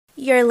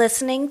You're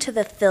listening to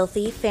the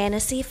Filthy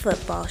Fantasy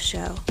Football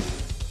Show.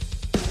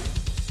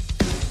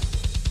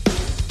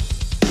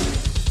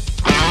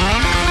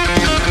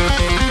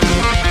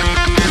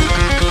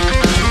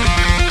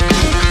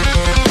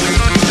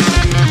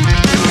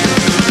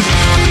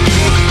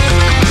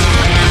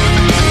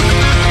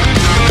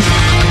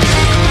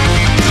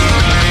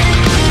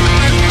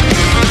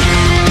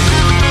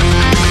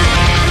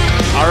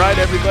 All right,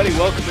 everybody,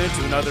 welcome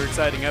into another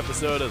exciting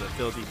episode of the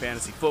Filthy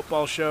Fantasy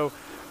Football Show,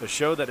 a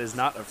show that is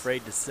not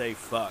afraid to say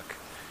fuck.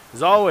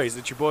 As always,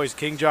 it's your boys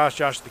King Josh,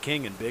 Josh the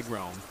King, and Big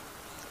Rome.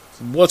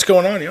 What's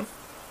going on, yo?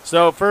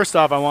 So, first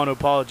off, I want to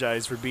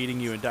apologize for beating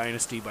you in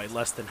Dynasty by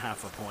less than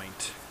half a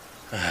point.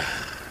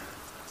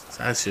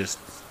 That's just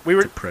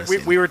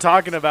depressing. We were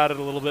talking about it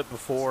a little bit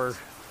before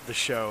the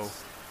show,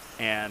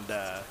 and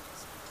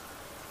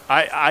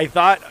I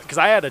thought, because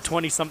I had a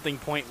 20-something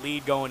point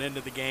lead going into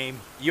the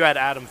game. You had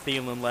Adam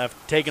Thielen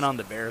left, taking on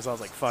the Bears. I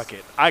was like, fuck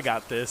it, I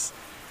got this.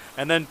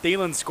 And then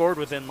Thielen scored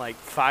within like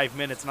 5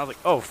 minutes, and I was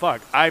like, oh,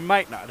 fuck, I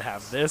might not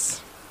have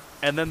this.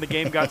 And then the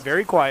game got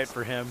very quiet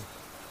for him,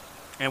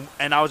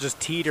 and I was just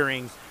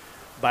teetering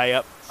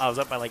I was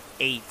up by like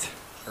 8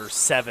 or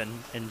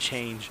 7 and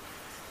change.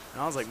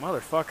 And I was like,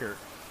 motherfucker.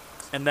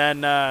 And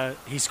then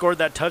he scored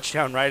that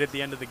touchdown right at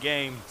the end of the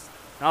game.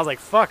 And I was like,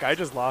 fuck, I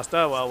just lost.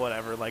 Oh, well,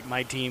 whatever. Like,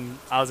 my team,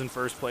 I was in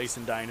first place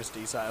in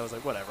Dynasty, so I was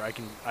like, whatever,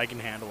 I can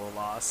handle a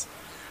loss.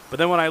 But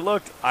then when I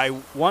looked,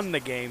 I won the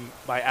game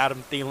by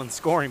Adam Thielen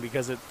scoring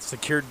because it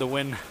secured the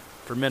win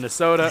for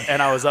Minnesota,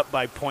 and I was up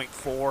by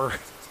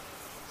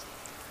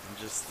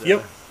 0.4.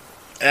 Yep,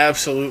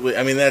 absolutely.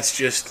 I mean,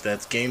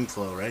 that's game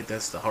flow, right?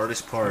 That's the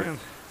hardest part. Yeah.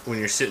 When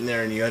you're sitting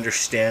there and you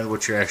understand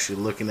what you're actually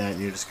looking at,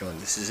 and you're just going,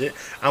 this is it.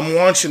 I'm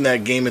watching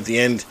that game at the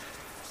end.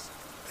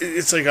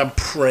 It's like I'm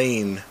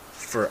praying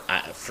for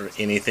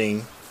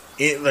anything.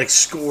 Like,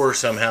 score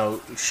somehow,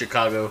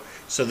 Chicago,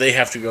 so they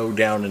have to go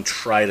down and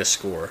try to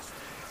score.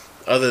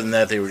 Other than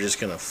that, they were just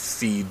going to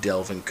feed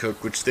Dalvin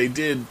Cook, which they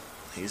did.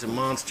 He's a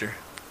monster.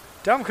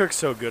 Dalvin Cook's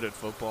so good at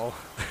football.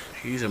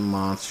 He's a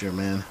monster,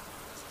 man.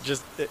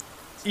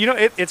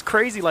 It's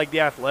crazy, like,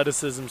 the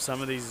athleticism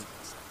some of these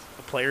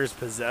players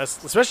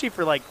possess, especially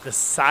for, like, the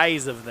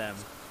size of them.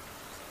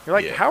 You're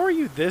like, How are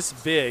you this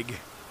big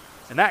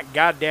and that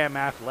goddamn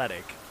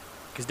athletic?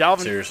 Because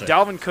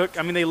Dalvin Cook,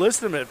 I mean, they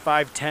listed him at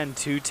 5'10",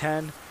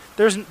 210.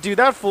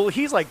 That fool,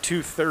 he's like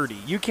 230.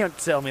 You can't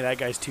tell me that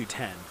guy's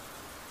 210.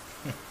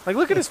 Like,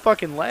 look at his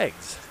fucking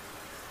legs.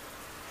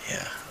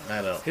 Yeah,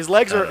 I don't. His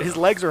legs are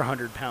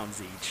 100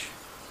 pounds each.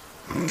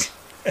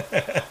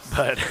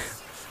 But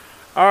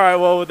all right.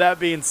 Well, with that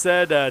being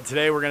said,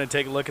 today we're going to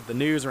take a look at the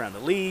news around the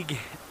league,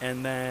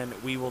 and then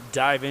we will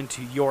dive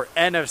into your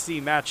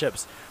NFC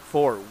matchups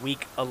for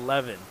Week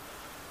 11.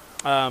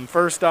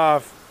 First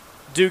off,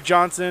 Duke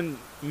Johnson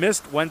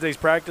missed Wednesday's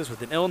practice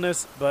with an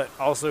illness, but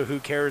also who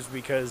cares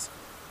because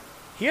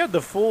he had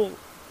the full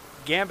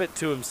gambit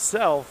to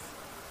himself.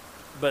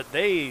 But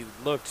they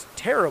looked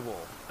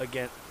terrible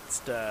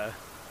against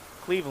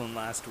Cleveland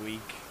last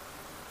week.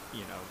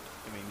 You know,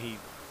 I mean,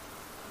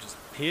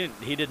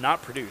 he did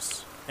not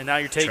produce. And now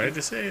you're taking. I tried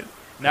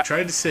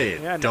to say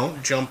it. Yeah,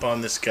 don't jump on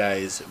this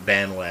guy's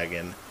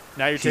bandwagon.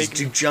 Now you're taking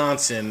Duke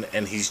Johnson,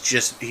 and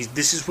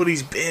this is what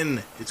he's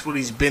been. It's what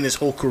he's been his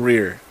whole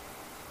career.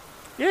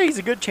 Yeah, he's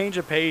a good change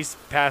of pace,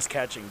 pass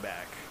catching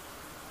back.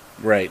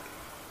 Right.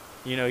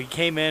 You know, he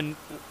came in,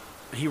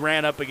 he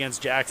ran up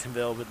against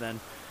Jacksonville, but then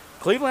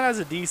Cleveland has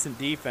a decent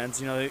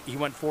defense. You know, he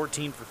went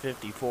 14 for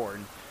 54.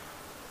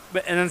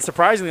 And then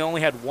surprisingly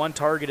only had one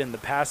target in the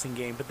passing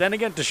game. But then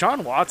again,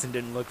 Deshaun Watson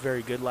didn't look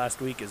very good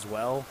last week as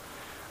well.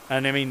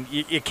 And, I mean,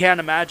 you can't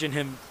imagine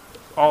him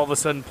all of a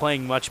sudden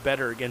playing much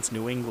better against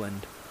New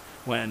England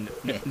when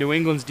New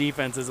England's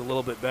defense is a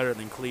little bit better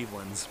than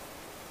Cleveland's.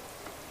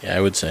 Yeah, I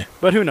would say.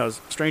 But who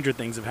knows? Stranger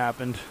things have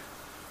happened.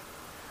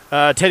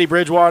 Teddy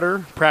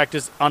Bridgewater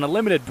practiced on a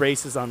limited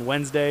basis on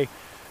Wednesday.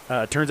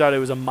 Turns out it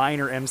was a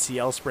minor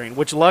MCL sprain,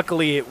 which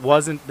luckily it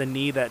wasn't the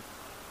knee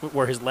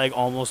where his leg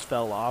almost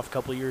fell off a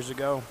couple years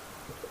ago.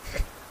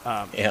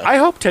 I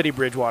hope Teddy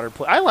Bridgewater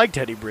I like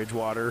Teddy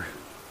Bridgewater.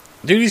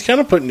 Dude, he's kind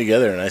of putting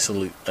together a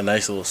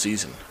nice little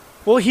season.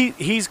 Well,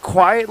 he's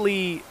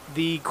quietly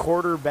the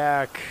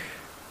quarterback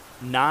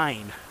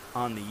 9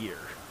 on the year.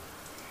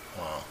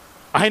 Wow.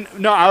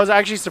 I was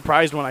actually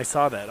surprised when I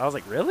saw that. I was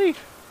like, really?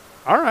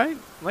 All right.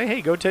 Like,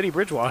 hey, go Teddy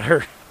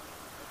Bridgewater.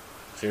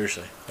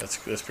 Seriously, that's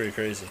pretty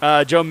crazy.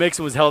 Joe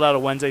Mixon was held out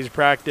of Wednesday's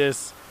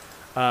practice.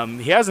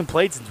 He hasn't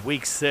played since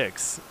week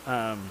 6,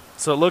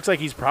 so it looks like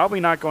he's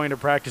probably not going to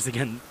practice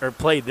again or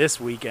play this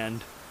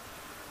weekend.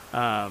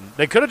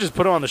 They could have just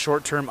put him on the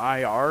short-term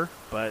IR,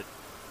 but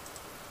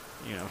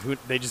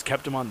they just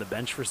kept him on the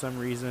bench for some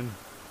reason.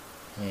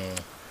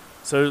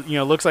 So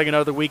looks like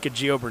another week of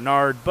Gio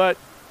Bernard, but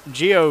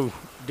Gio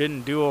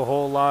didn't do a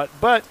whole lot.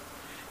 But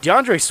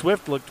DeAndre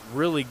Swift looked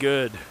really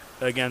good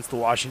against the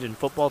Washington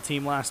football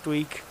team last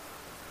week.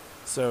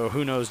 So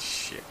who knows?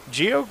 Shit.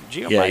 Gio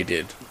yeah, he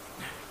did.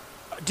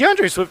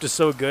 DeAndre Swift is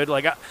so good.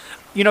 Like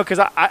Because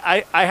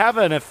I have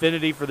an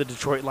affinity for the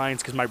Detroit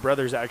Lions because my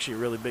brother's actually a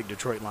really big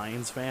Detroit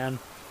Lions fan.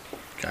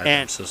 God,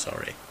 I'm so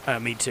sorry.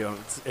 Me too.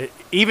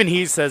 Even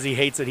he says he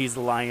hates that he's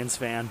the Lions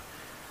fan.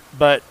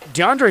 But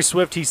DeAndre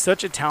Swift, he's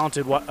such a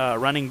talented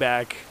running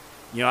back.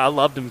 I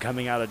loved him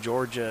coming out of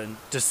Georgia. And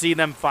to see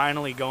them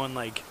finally going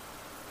like,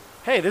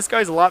 hey, this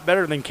guy's a lot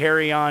better than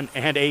Carry-On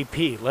and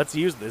AP. Let's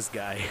use this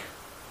guy.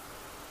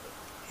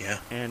 Yeah.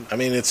 And I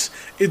mean,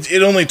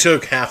 it only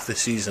took half the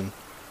season.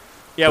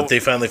 Yeah, but they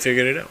finally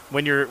figured it out.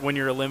 When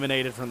you're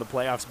eliminated from the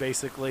playoffs,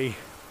 basically.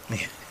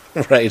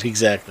 Right,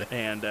 exactly.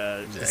 And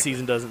the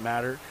season doesn't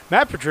matter.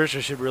 Matt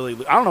Patricia should really.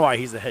 I don't know why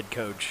he's the head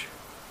coach.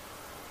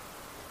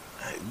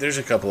 There's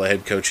a couple of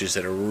head coaches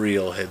that are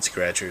real head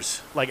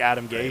scratchers. Like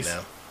Adam Gase. Right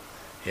now.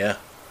 Yeah.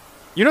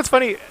 You know what's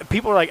funny?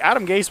 People are like,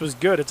 Adam Gase was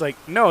good. It's like,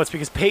 no, it's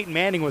because Peyton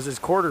Manning was his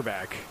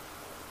quarterback.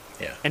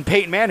 Yeah. And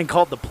Peyton Manning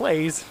called the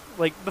plays.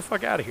 Like, the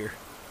fuck out of here.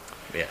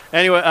 Yeah.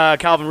 Anyway,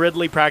 Calvin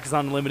Ridley practiced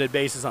on a limited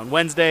basis on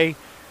Wednesday.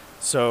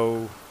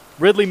 So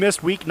Ridley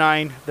missed week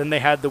 9. Then they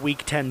had the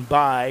week 10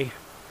 bye.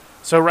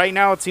 So right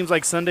now it seems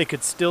like Sunday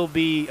could still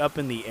be up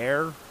in the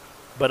air.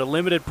 But a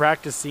limited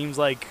practice seems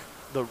like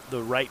the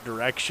right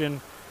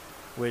direction,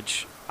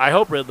 which I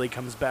hope Ridley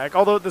comes back.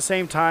 Although at the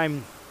same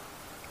time,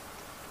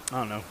 I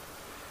don't know.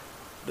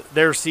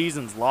 Their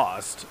season's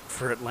lost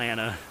for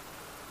Atlanta.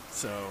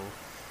 So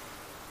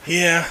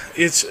yeah,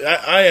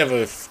 I have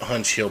a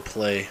hunch he'll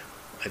play.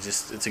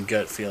 It's a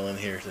gut feeling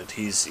here that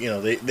he's,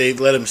 they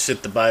let him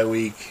sit the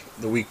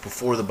week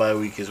before the bye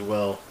week as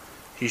well.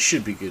 He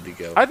should be good to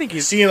go. I think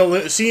he's seeing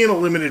a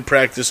limited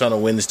practice on a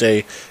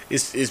Wednesday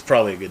is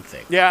probably a good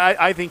thing. Yeah,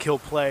 I think he'll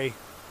play,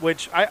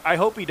 which I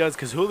hope he does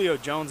because Julio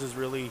Jones is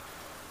really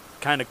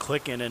kind of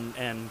clicking,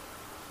 and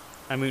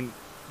I mean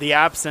the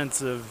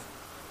absence of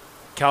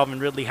Calvin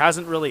Ridley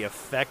hasn't really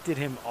affected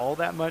him all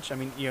that much. I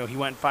mean, he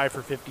went 5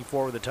 for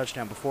 54 with a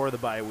touchdown before the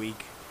bye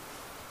week.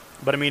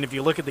 But, I mean, if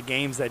you look at the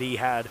games that he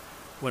had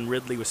when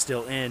Ridley was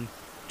still in,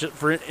 just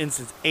for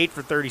instance, 8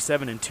 for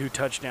 37 and 2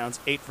 touchdowns,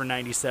 8 for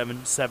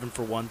 97, 7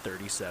 for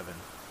 137.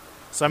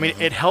 So, I mean,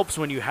 it helps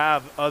when you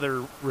have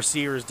other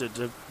receivers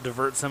to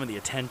divert some of the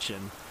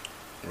attention.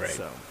 Right.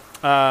 So,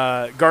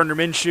 Gardner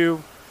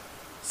Minshew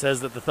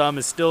says that the thumb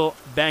is still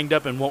banged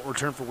up and won't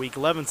return for Week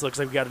 11. So, it looks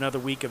like we got another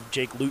week of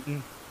Jake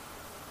Luton.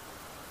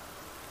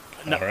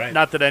 All right.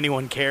 Not that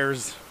anyone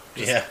cares.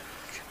 Yeah.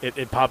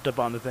 It popped up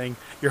on the thing.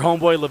 Your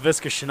homeboy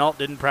Laviska Shenault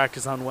didn't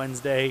practice on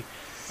Wednesday.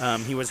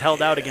 He was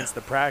held out against the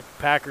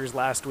Packers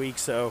last week,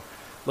 so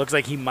looks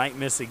like he might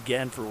miss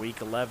again for Week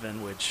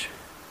 11, which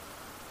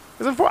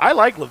is unfortunate. I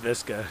like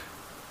Laviska.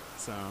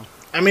 So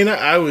I mean,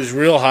 I was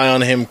real high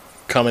on him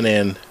coming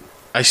in.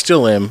 I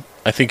still am.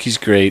 I think he's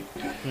great.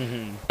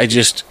 Mm-hmm. I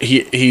just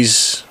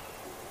his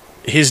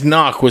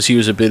knock was he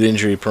was a bit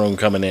injury prone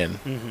coming in.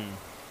 Mm-hmm.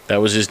 That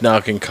was his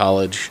knock in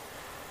college.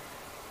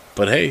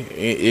 But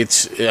hey,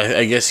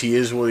 I guess he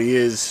is what he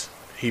is.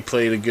 He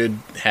played a good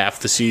half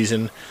the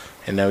season,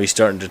 and now he's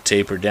starting to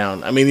taper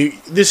down. I mean,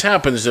 this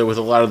happens, though, with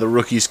a lot of the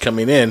rookies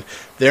coming in.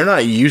 They're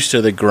not used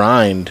to the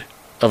grind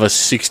of a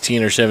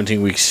 16 or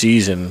 17-week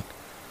season.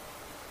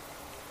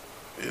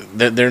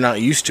 They're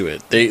not used to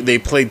it. They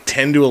played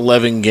 10 to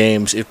 11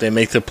 games. If they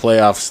make the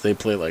playoffs, they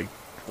play,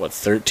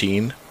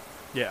 13?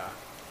 Yeah.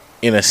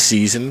 In a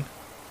season.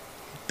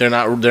 They're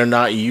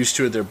not used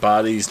to it. Their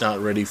body's not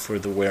ready for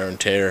the wear and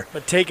tear.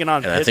 But taking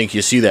on, I think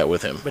you see that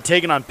with him. But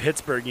taking on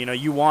Pittsburgh,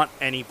 you want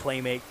any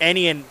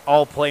and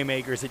all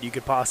playmakers that you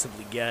could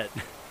possibly get.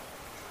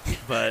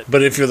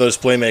 But if you're those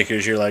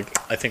playmakers, you're like,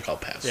 I think I'll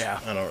pass.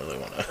 Yeah. I don't really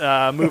want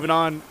to. Moving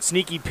on,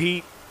 Sneaky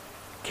Pete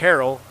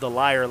Carroll, the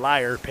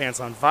liar, pants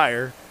on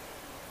fire,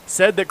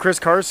 said that Chris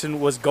Carson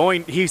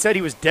he said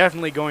he was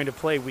definitely going to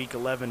play Week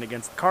 11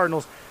 against the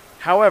Cardinals.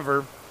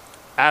 However,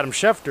 Adam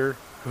Schefter,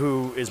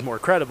 who is more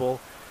credible,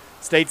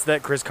 states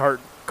that Chris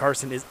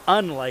Carson is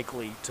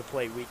unlikely to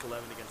play Week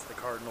 11 against the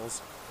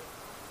Cardinals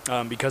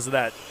because of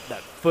that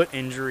foot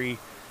injury.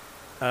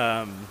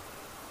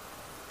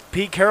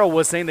 Pete Carroll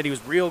was saying that he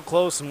was real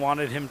close and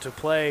wanted him to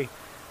play,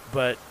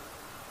 but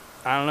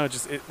I don't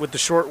know, with the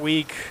short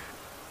week,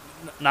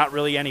 not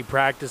really any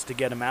practice to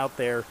get him out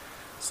there.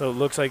 So it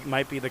looks like it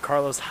might be the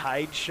Carlos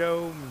Hyde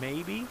show,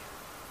 maybe?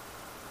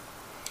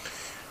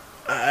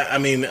 I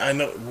mean, I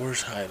know.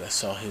 Where's Hyde? I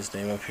saw his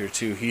name up here,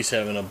 too. He's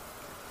having a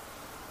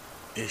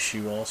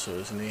issue also,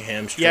 isn't he?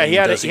 Hamstring. Yeah, he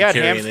had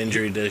an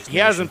injury. He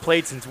hasn't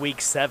played since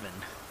Week 7.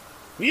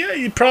 Yeah,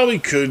 you probably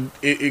could.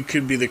 It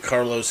could be the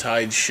Carlos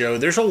Hyde show.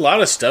 There's a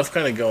lot of stuff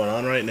kind of going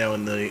on right now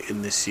in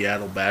the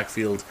Seattle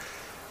backfield.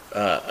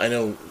 I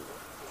know.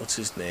 What's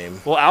his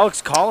name? Well,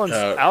 Alex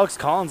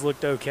Collins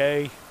looked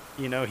okay.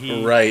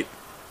 Right.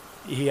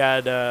 He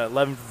had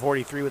 11 for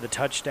 43 with a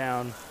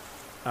touchdown.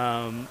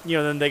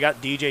 Then they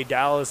got DJ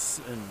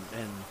Dallas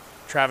and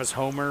Travis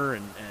Homer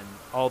and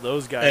all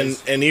those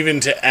guys. And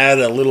even to add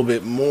a little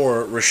bit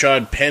more,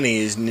 Rashad Penny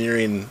is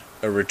nearing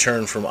a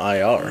return from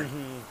IR,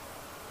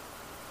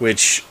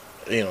 which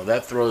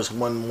that throws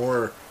one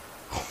more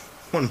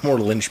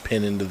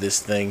linchpin into this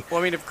thing.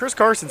 Well, I mean, if Chris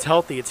Carson's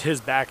healthy, it's his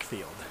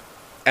backfield.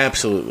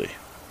 Absolutely.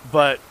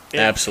 But if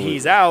Absolutely.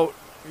 he's out,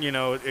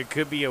 it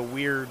could be a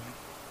weird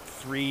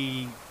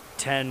 3,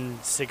 10,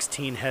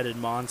 16-headed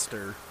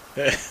monster.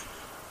 Yeah.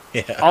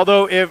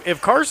 Although,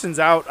 if Carson's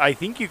out, I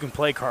think you can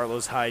play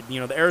Carlos Hyde.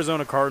 The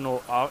Arizona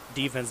Cardinal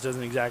defense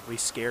doesn't exactly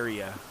scare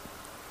you.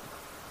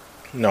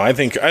 No, I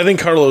think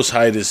Carlos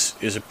Hyde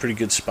is a pretty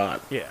good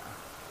spot. Yeah.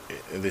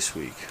 This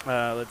week.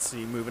 Let's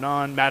see. Moving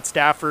on. Matt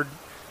Stafford.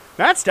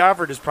 Matt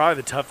Stafford is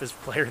probably the toughest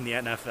player in the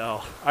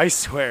NFL. I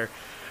swear.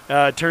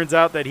 Turns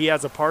out that he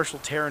has a partial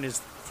tear in his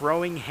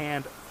throwing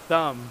hand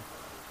thumb,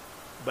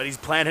 but he's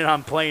planning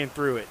on playing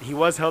through it. He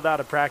was held out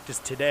of practice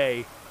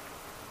today,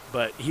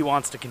 but he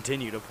wants to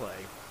continue to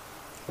play.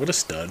 What a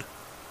stud.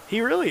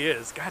 He really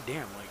is. God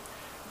damn,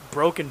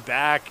 broken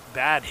back,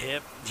 bad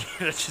hip.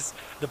 Just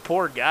the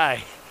poor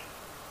guy.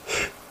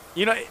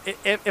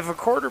 If a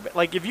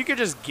quarterback, if you could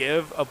just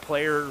give a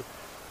player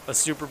a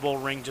Super Bowl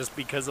ring just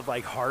because of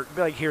heart,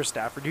 be like, here,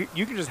 Stafford,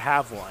 you can just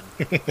have one.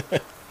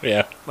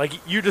 Yeah.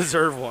 You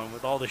deserve one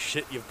with all the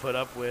shit you've put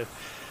up with.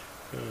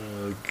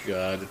 Oh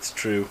God, it's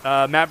true.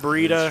 Matt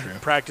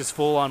Breida practiced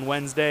full on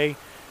Wednesday,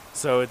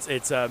 so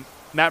it's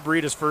Matt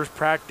Breida's first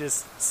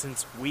practice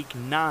since week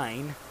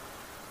 9.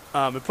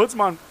 It puts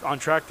him on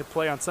track to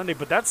play on Sunday,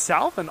 but that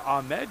Salvon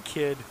Ahmed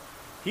kid,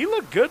 he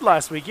looked good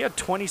last week. He had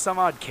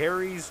 20-some-odd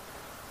carries.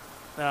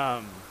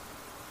 Now,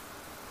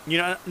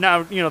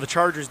 the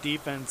Chargers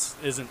defense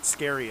isn't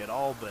scary at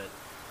all, but,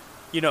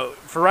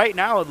 for right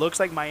now, it looks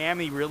like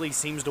Miami really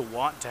seems to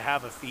want to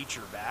have a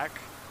feature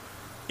back.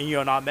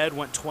 And Ahmed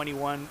went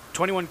 21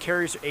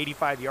 carries for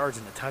 85 yards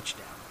and a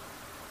touchdown.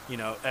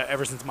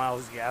 Ever since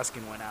Myles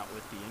Gaskin went out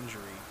with the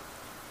injury.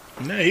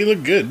 No, he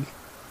looked good.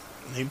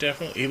 He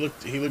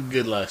looked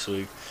good last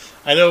week.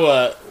 I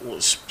know.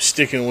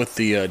 Sticking with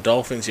the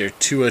Dolphins here,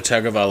 Tua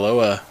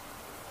Tagovailoa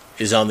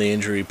is on the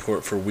injury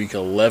report for Week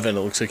 11. It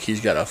looks like he's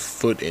got a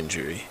foot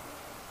injury.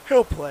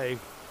 He'll play,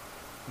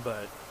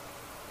 but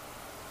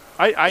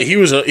he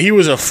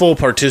was a full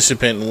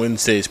participant in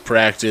Wednesday's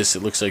practice.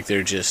 It looks like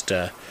they're just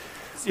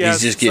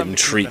he's just getting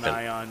treatment. Keep an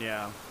eye on,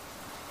 yeah.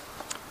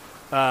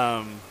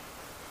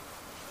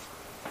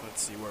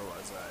 Let's see, where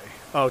was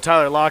I? Oh,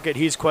 Tyler Lockett,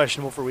 he's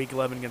questionable for Week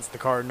 11 against the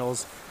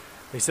Cardinals.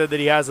 They said that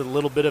he has a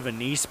little bit of a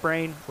knee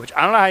sprain, which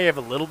I don't know how you have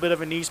a little bit of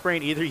a knee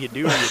sprain. Either you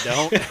do or you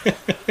don't.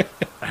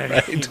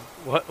 Right.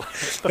 What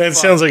that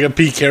sounds like a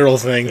Pete Carroll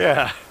thing.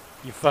 Yeah,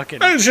 you fucking.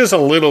 It's just a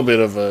little bit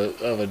of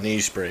a knee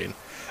sprain.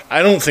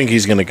 I don't think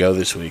he's going to go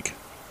this week.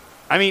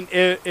 I mean,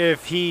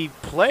 if he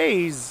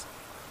plays,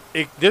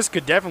 this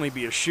could definitely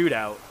be a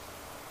shootout,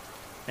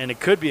 and it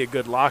could be a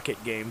good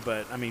Lockett game.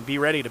 But I mean, be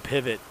ready to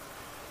pivot.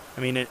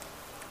 I mean,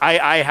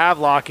 I have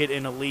Lockett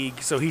in a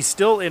league, so he's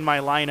still in my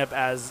lineup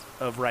as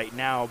of right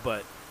now.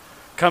 But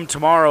come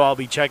tomorrow, I'll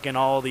be checking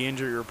all the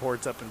injury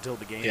reports up until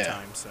the game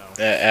time. So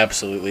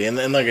absolutely, and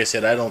like I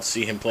said, I don't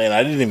see him playing.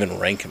 I didn't even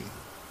rank him.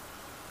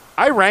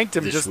 I ranked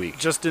him this week.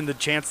 just in the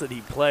chance that he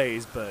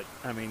plays, but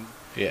I mean,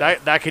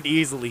 that could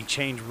easily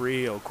change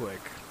real quick.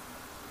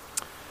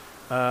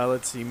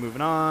 Let's see,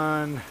 moving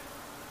on.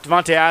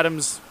 Devontae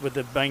Adams with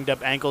the banged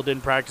up ankle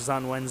didn't practice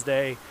on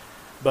Wednesday,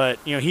 but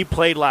he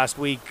played last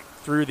week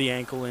through the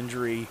ankle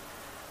injury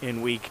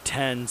in Week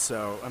 10,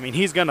 so I mean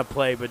he's gonna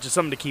play, but just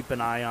something to keep an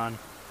eye on.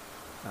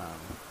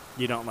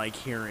 You don't like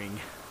hearing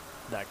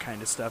that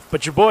kind of stuff.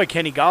 But your boy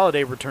Kenny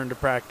Golladay returned to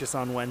practice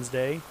on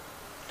Wednesday.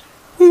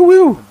 Woo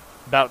woo!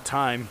 About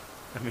time.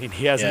 I mean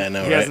he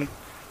hasn't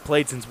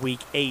played since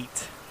Week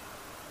 8,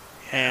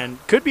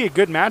 and could be a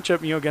good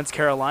matchup against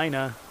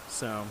Carolina.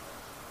 So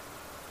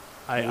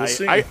we'll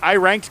see. I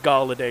ranked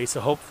Golladay,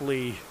 so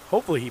hopefully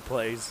he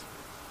plays.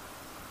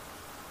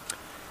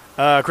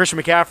 Christian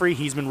McCaffrey,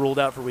 he's been ruled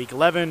out for Week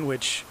 11,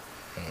 which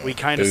we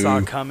kind of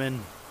saw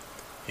coming.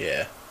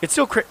 Yeah. It's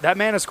still that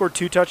man has scored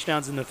 2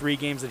 touchdowns in the 3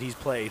 games that he's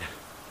played.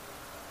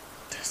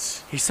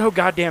 He's so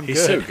goddamn good.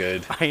 He's so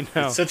good. I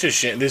know. It's such a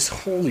shame. This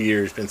whole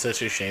year has been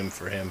such a shame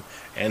for him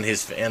and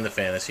the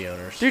fantasy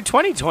owners. Dude,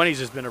 2020's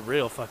just been a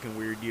real fucking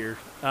weird year.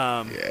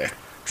 Yeah.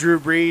 Drew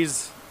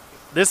Brees,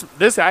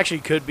 this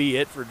actually could be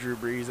it for Drew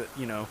Brees.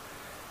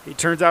 It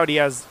turns out he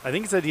has. I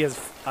think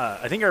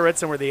I read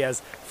somewhere that he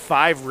has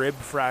 5 rib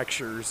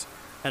fractures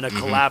and a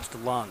collapsed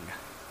lung.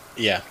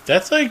 Yeah,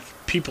 that's like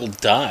people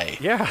die.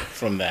 Yeah.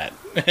 From that,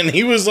 and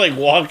he was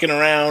walking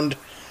around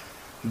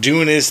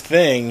doing his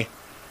thing.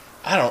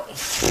 I don't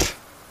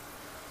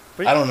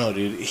know,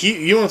 dude.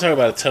 You want to talk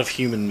about a tough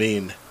human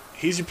being?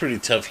 He's a pretty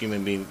tough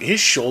human being. His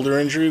shoulder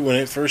injury when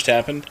it first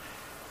happened,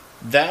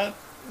 that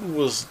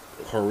was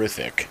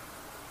horrific.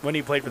 When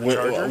he played for the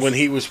Chargers? When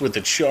he was with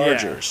the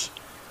Chargers.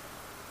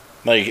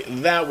 Yeah.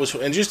 That was...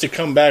 And just to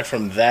come back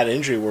from that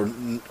injury where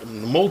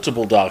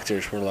multiple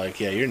doctors were like,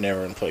 yeah, you're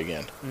never going to play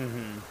again.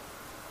 Mm-hmm.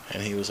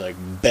 And he was like,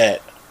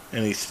 bet.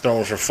 And he's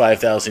thrown for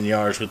 5,000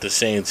 yards with the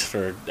Saints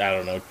for,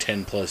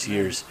 10-plus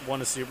years.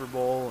 Won a Super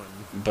Bowl.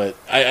 But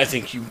I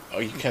think you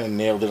kind of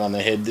nailed it on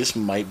the head. This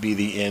might be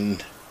the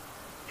end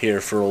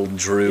here for old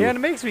Drew. Yeah, and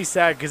it makes me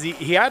sad because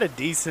he had a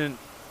decent...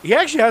 He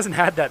actually hasn't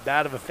had that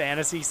bad of a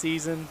fantasy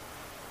season.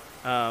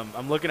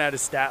 I'm looking at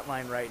his stat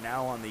line right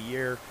now on the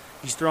year.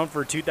 He's thrown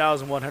for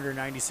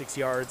 2,196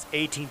 yards,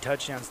 18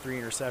 touchdowns, 3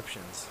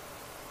 interceptions.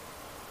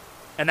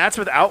 And that's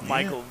without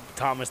Michael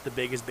Thomas, the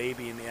biggest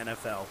baby in the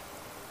NFL.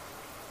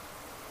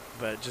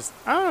 But just,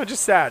 I don't know,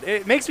 just sad.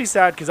 It makes me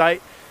sad because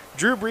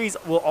Drew Brees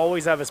will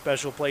always have a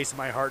special place in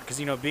my heart because,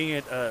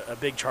 being a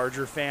big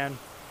Charger fan,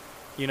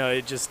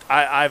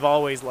 I've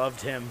always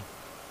loved him.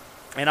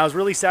 And I was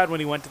really sad when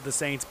he went to the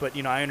Saints, but,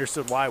 I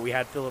understood why. We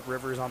had Phillip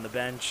Rivers on the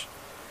bench,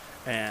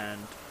 and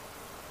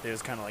it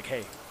was kind of like,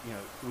 hey,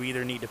 we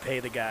either need to pay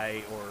the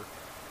guy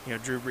or,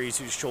 Drew Brees,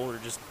 whose shoulder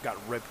just got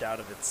ripped out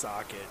of its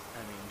socket.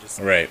 I mean, just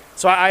right.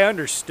 So I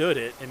understood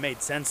it. It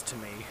made sense to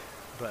me,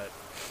 but,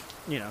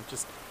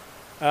 just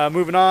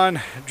moving on.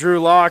 Drew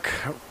Lock,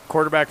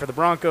 quarterback for the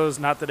Broncos.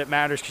 Not that it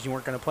matters because you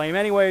weren't going to play him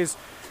anyways.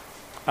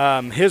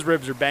 His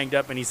ribs are banged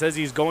up, and he says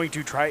he's going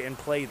to try and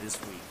play this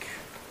week.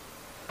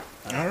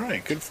 All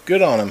right,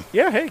 good on him.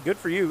 Yeah, hey, good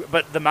for you.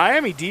 But the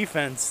Miami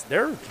defense,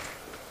 they're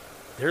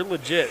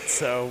legit.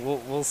 So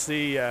we'll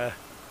see.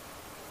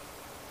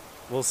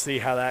 We'll see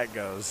how that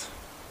goes.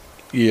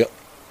 Yep.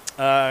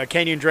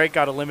 Kenyon Drake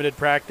got a limited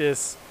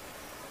practice.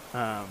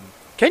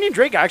 Kenyon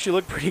Drake actually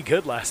looked pretty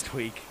good last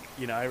week.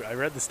 I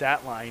read the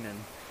stat line,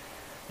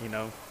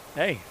 and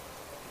hey,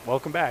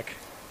 welcome back.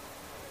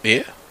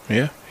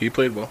 Yeah, he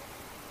played well.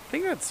 I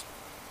think that's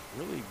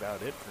really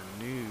about it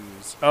for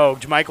news. Oh,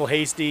 JaMychal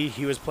Hasty,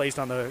 he was placed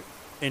on the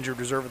injured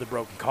reserve with a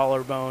broken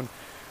collarbone,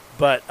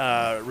 but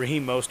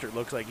Raheem Mostert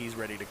looks like he's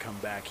ready to come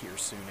back here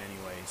soon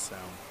anyway. So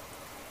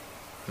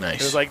nice.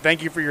 It was like,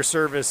 thank you for your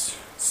service,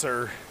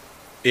 sir.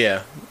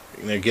 Yeah,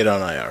 get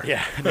on IR.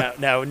 Yeah,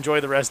 now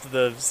enjoy the rest of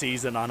the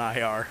season on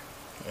IR.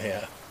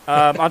 Yeah.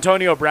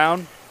 Antonio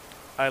Brown,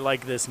 I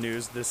like this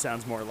news. This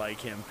sounds more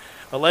like him.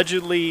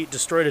 Allegedly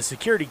destroyed a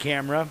security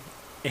camera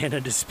in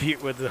a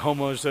dispute with the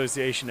homeowners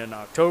association in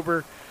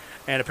October,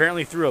 and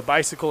apparently threw a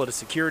bicycle at a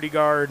security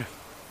guard.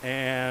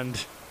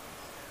 And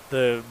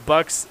the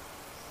Bucks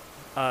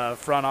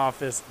front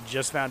office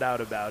just found out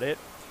about it,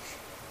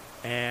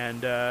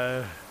 and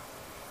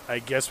I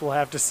guess we'll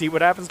have to see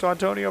what happens to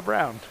Antonio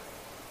Brown.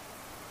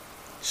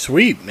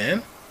 Sweet,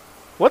 man.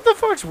 What the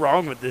fuck's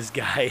wrong with this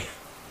guy?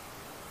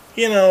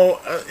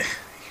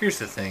 Here's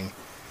the thing.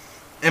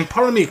 And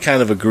part of me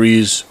kind of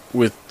agrees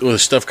with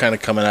stuff kind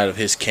of coming out of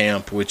his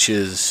camp, which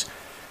is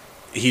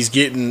he's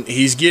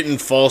getting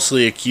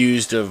falsely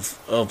accused of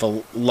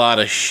a lot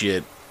of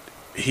shit.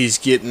 He's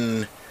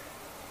getting,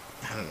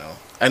 I don't know.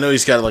 I know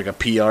he's got like a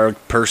PR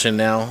person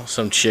now.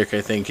 Some chick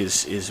I think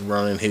is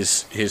running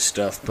his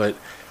stuff, but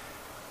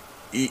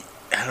I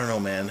don't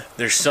know, man.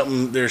 There's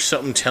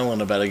something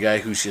telling about a guy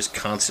who's just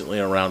constantly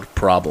around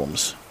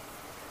problems.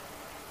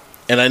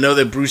 And I know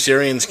that Bruce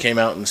Arians came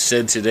out and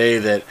said today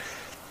that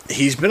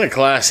he's been a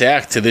class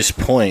act to this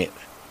point,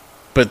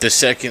 but the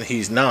second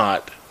he's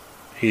not,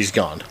 he's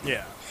gone.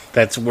 Yeah.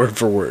 That's word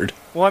for word.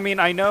 Well, I mean,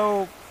 I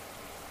know,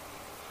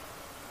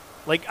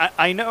 like,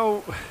 I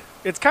know,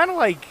 it's kind of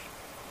like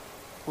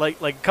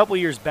a couple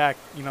years back,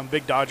 I'm a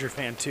big Dodger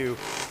fan too.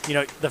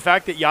 The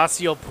fact that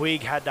Yasiel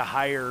Puig had to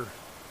hire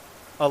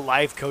a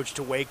life coach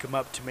to wake him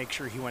up to make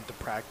sure he went to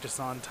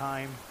practice on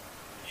time.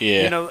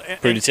 Yeah,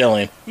 pretty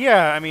telling.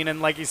 Yeah, I mean,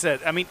 and like you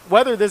said,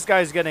 whether this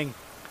guy's getting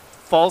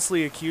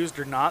falsely accused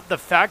or not, the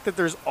fact that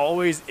there's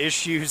always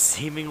issues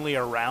seemingly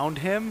around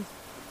him,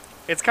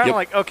 it's kind of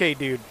like, okay,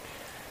 dude,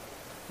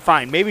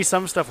 fine, maybe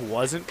some stuff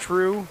wasn't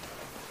true,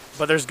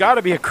 but there's got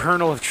to be a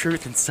kernel of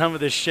truth in some of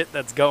this shit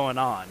that's going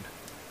on.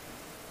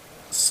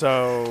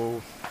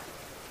 So,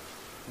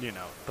 the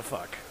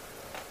fuck.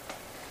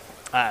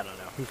 I don't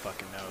know. Who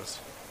fucking knows?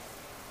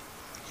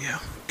 Yeah.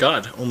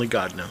 Only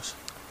God knows.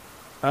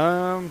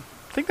 I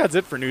think that's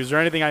it for news. Is there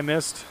anything I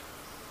missed?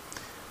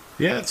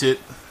 Yeah, that's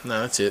it.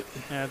 No, that's it.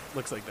 Yeah, it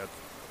looks like that's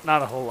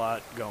not a whole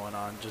lot going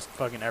on. Just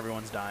fucking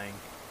everyone's dying.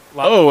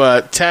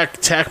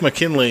 Tack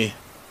McKinley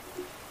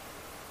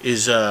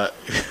is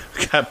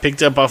got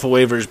picked up off of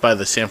waivers by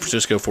the San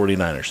Francisco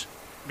 49ers.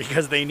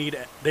 Because they need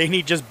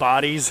just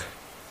bodies.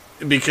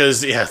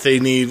 Because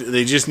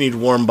they just need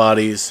warm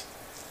bodies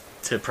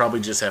to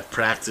probably just have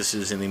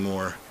practices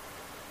anymore.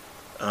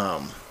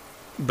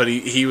 But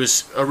he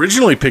was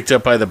originally picked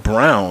up by the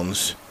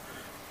Browns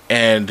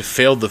and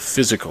failed the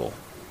physical.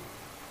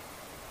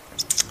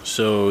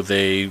 So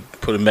they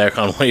put him back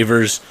on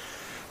waivers.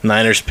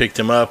 Niners picked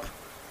him up.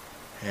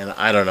 And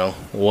I don't know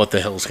what the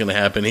hell's going to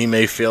happen. He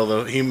may fail,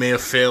 though. He may have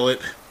failed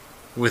it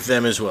with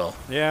them as well.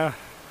 Yeah.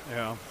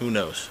 Who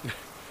knows?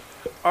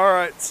 All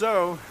right,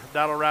 so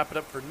that'll wrap it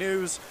up for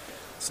news.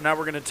 So now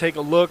we're going to take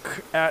a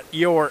look at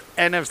your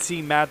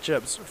NFC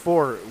matchups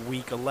for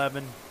Week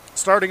 11.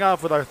 Starting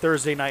off with our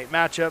Thursday night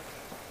matchup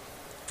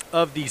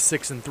of the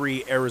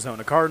 6-3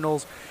 Arizona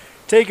Cardinals,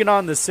 taking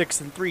on the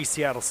 6-3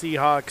 Seattle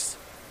Seahawks.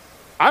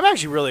 I'm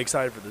actually really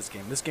excited for this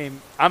game. This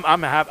game,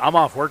 I'm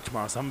off work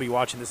tomorrow, so I'm gonna be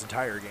watching this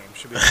entire game.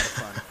 Should be a lot of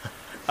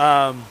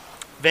fun.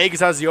 Vegas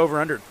has the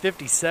over/under at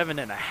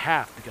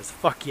 57.5 because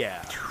fuck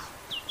yeah.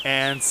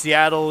 And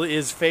Seattle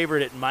is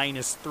favored at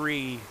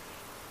 -3,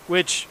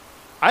 which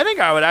I think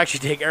I would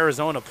actually take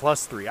Arizona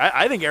 +3.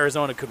 I think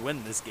Arizona could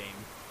win this game.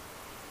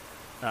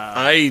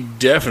 I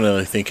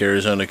definitely think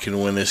Arizona can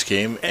win this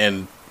game.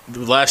 And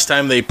the last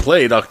time they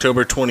played,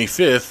 October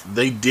 25th,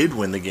 they did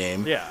win the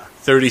game. Yeah.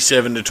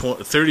 37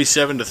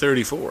 to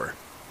 34.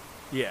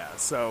 Yeah,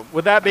 so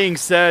with that being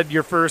said,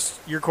 your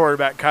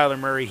quarterback, Kyler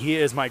Murray, he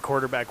is my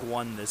quarterback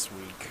 1 this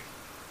week.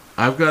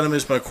 I've got him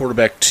as my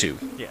quarterback 2.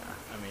 Yeah,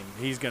 I mean,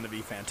 he's going to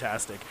be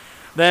fantastic.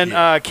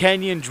 Then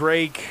Kenyon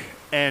Drake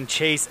and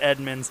Chase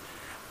Edmonds.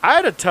 I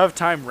had a tough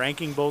time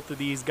ranking both of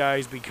these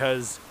guys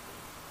because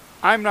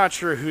I'm not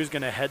sure who's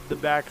going to head the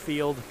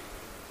backfield.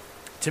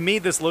 To me,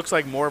 this looks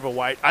like more of a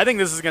wide. I think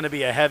this is going to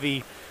be a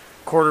heavy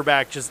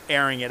quarterback just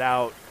airing it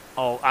out.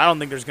 I don't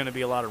think there's going to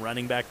be a lot of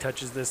running back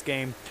touches this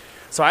game.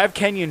 So I have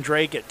Kenyon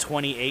Drake at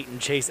 28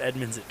 and Chase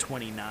Edmonds at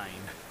 29.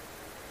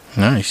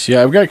 Nice.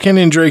 Yeah, I've got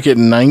Kenyon Drake at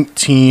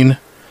 19,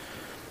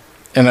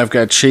 and I've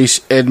got Chase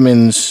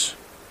Edmonds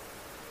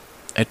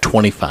at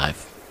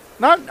 25.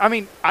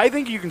 I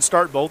think you can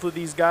start both of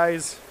these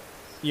guys.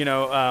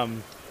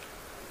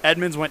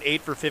 Edmonds went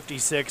 8 for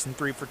 56 and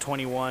 3 for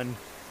 21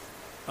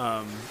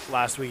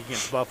 last week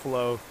against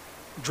Buffalo.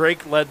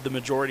 Drake led the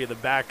majority of the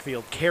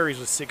backfield. Carries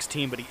was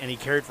 16, and he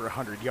carried for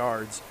 100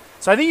 yards.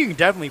 So I think you can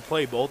definitely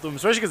play both of them,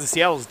 especially because the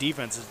Seattle's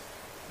defense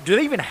do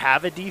they even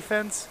have a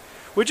defense?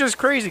 Which is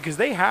crazy because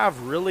they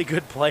have really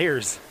good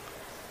players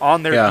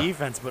on their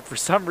defense, but for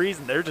some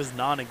reason they're just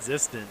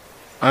non-existent.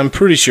 I'm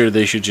pretty sure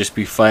they should just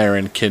be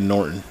firing Ken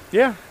Norton.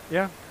 Yeah.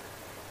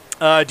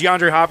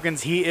 DeAndre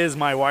Hopkins, he is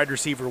my wide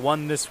receiver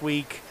 1 this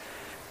week,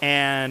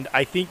 and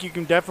I think you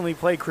can definitely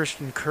play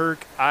Christian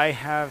Kirk. I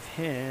have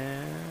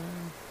him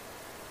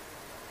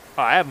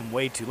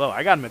way too low.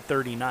 I got him at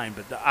 39,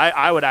 but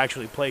I would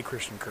actually play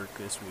Christian Kirk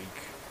this week.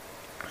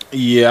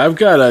 Yeah, I've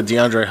got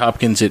DeAndre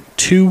Hopkins at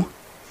 2,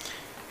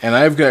 and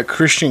I've got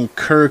Christian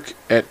Kirk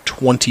at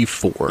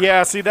 24.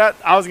 Yeah, see that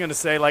I was gonna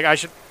say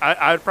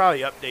I would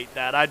probably update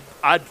that.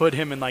 I'd put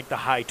him in like the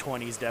high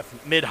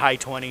 20s, mid high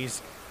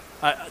 20s.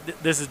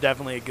 This is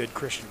definitely a good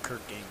Christian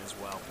Kirk game as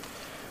well.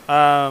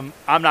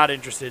 I'm not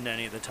interested in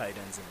any of the tight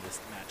ends in this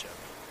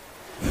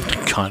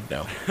matchup. God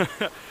no.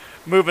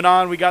 Moving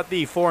on, we got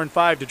the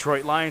 4-5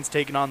 Detroit Lions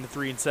taking on the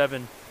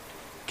 3-7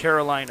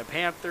 Carolina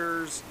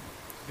Panthers.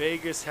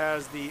 Vegas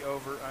has the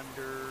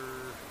over/under.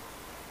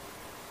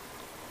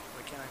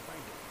 Why can't I find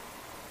it?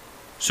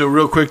 So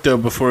real quick though,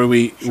 before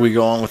we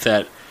go on with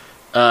that,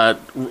 I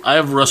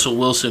have Russell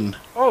Wilson.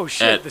 Oh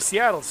shit, the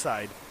Seattle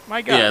side.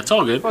 My God. Yeah, it's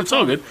all good. It's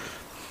all good.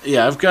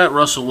 Yeah, I've got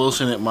Russell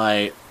Wilson at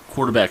my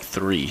quarterback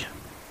 3.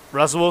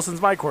 Russell Wilson's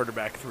my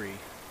quarterback 3,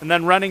 and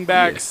then running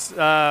backs.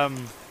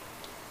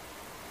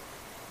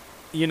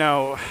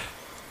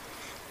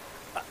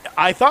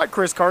 I thought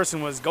Chris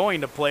Carson was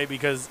going to play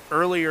because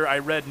earlier I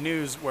read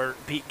news where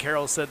Pete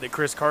Carroll said that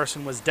Chris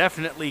Carson was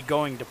definitely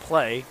going to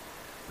play,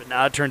 but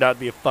now it turned out to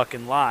be a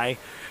fucking lie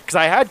because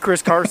I had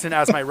Chris Carson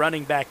as my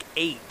running back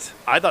 8.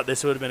 I thought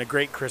this would have been a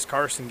great Chris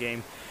Carson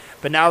game,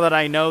 but now that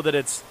I know that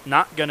it's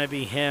not going to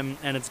be him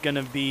and it's going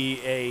to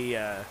be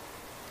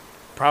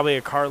probably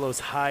a Carlos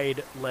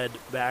Hyde-led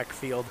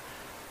backfield,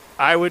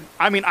 I would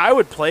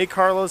play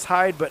Carlos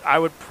Hyde, but I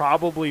would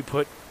probably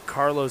put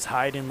Carlos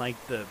Hyde in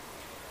like the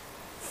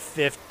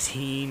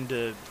 15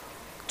 to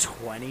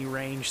 20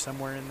 range,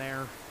 somewhere in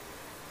there.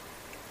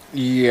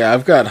 Yeah,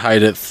 I've got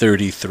Hyde at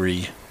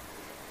 33.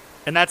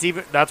 And that's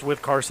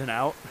with Carson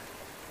out?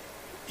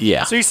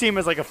 Yeah. So you see him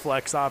as like a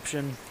flex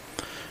option?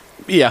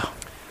 Yeah.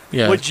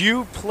 Would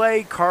you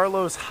play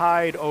Carlos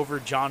Hyde over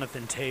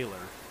Jonathan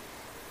Taylor?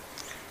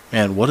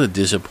 Man, what a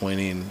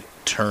disappointing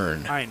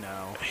turn. I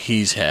know.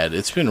 He's had.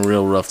 It's been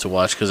real rough to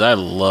watch because I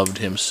loved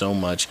him so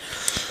much.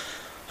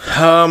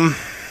 No.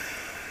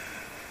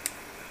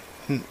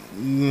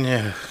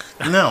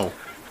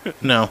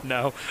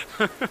 No.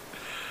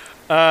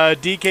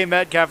 DK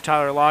Metcalf,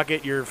 Tyler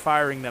Lockett, you're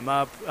firing them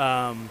up.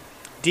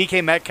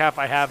 DK Metcalf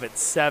I have at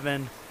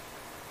 7.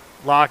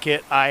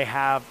 Lockett I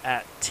have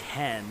at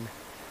 10.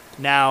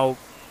 Now,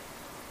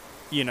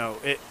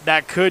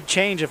 that could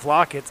change if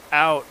Lockett's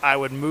out. I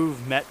would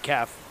move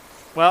Metcalf.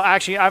 Well,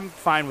 actually, I'm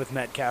fine with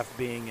Metcalf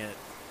being at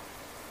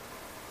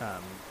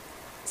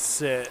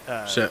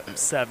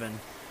 7.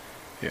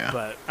 Yeah.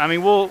 But I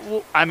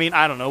mean,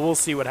 I don't know. We'll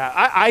see what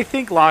happens. I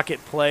think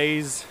Lockett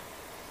plays,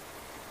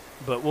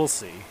 but we'll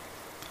see.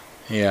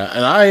 Yeah,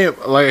 and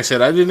like I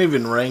said, I didn't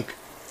even rank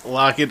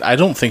Lockett. I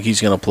don't think he's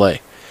going to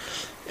play.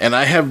 And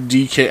I have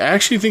DK. I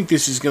actually think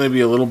this is going to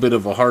be a little bit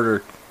of a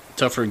harder,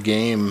 tougher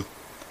game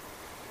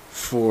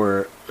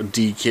for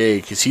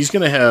DK because he's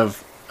going to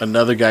have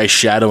another guy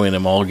shadowing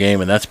him all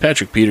game, and that's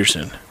Patrick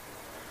Peterson.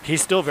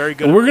 He's still very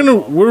good.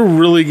 We're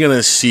really going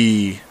to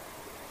see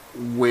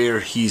where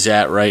he's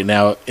at right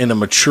now in a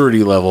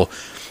maturity level.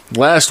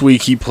 Last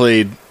week he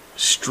played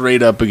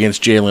straight up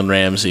against Jalen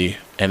Ramsey,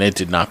 and it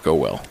did not go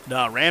well.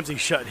 No, Ramsey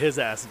shut his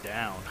ass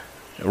down.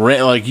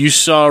 Like you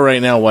saw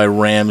right now why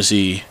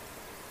Ramsey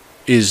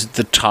is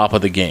the top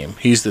of the game.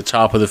 He's the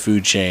top of the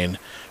food chain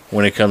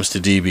when it comes to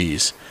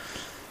DBs.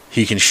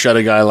 He can shut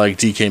a guy like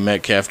DK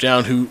Metcalf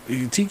down, who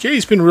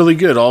DK's been really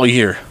good all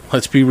year.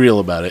 Let's be real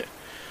about it.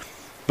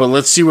 But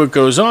let's see what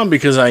goes on,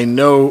 because I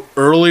know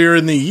earlier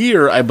in the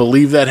year, I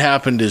believe that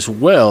happened as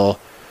well,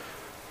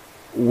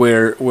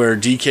 where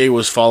DK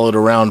was followed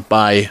around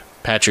by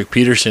Patrick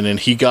Peterson, and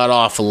he got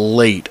off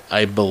late,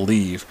 I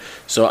believe.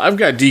 So I've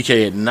got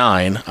DK at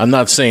 9. I'm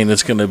not saying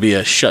it's going to be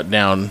a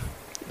shutdown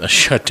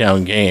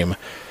game,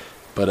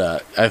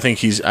 but I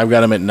think I've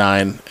got him at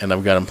 9, and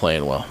I've got him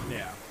playing well.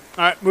 Yeah.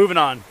 All right, moving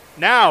on.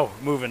 Now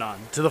moving on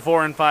to the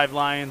 4-5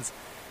 Lions,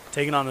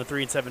 taking on the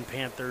 3-7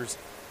 Panthers.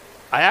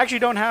 I actually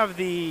don't have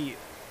the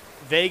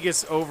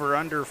Vegas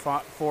over/under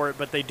for it,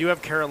 but they do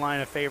have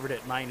Carolina favored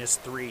at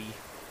 -3,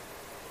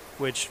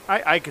 which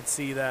I could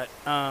see that.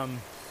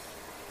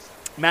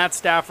 Matt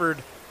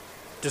Stafford,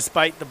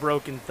 despite the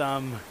broken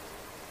thumb,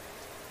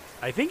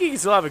 I think he can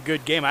still have a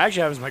good game. I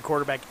actually have him as my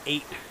quarterback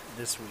 8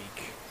 this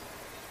week.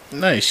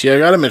 Nice. Yeah, I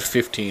got him at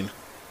 15.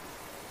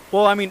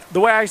 Well, I mean, the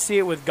way I see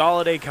it with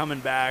Golladay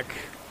coming back,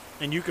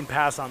 and you can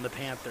pass on the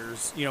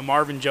Panthers. You know,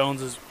 Marvin Jones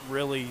has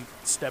really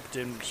stepped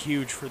in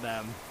huge for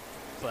them.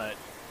 But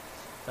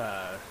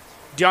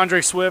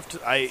DeAndre Swift,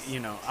 I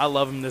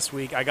love him this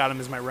week. I got him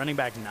as my running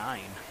back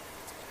 9.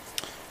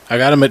 I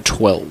got him at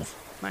 12.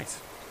 Nice.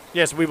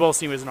 Yes, we both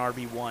see him as an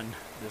RB1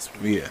 this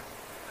week.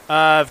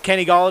 Yeah. If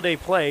Kenny Golladay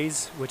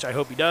plays, which I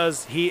hope he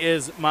does, he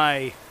is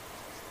my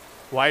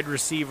wide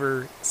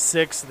receiver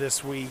 6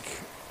 this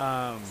week.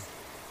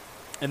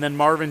 And then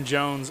Marvin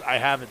Jones, I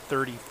have at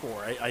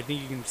 34. I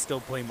think you can still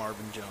play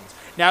Marvin Jones.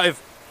 Now,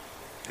 if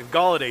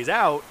Galladay's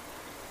out,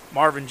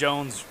 Marvin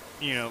Jones,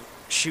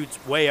 shoots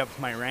way up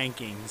my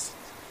rankings.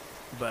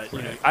 But,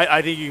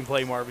 I think you can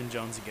play Marvin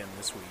Jones again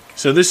this week.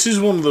 So this is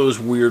one of those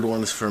weird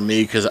ones for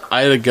me, because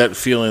I had a gut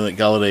feeling that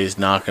Golladay is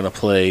not going to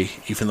play,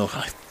 even though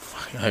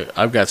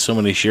I've got so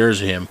many shares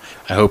of him.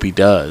 I hope he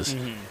does.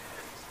 Mm-hmm.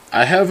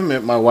 I have him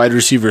at my wide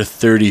receiver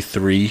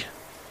 33.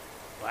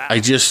 I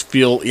just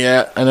feel,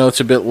 I know it's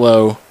a bit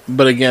low,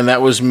 but again,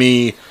 that was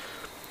me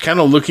kind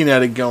of looking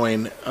at it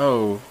going,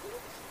 oh,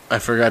 I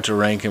forgot to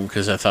rank him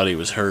because I thought he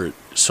was hurt,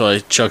 so I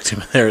chucked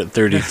him there at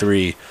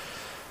 33.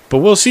 But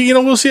we'll see,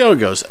 we'll see how it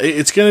goes.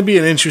 It's going to be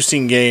an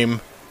interesting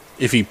game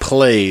if he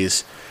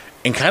plays,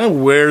 and kind of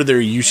where their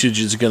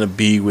usage is going to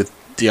be with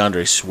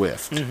DeAndre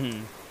Swift.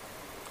 Mm-hmm.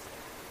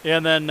 Yeah,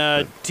 and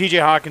then T.J.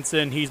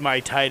 Hawkinson, he's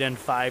my tight end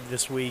 5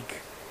 this week.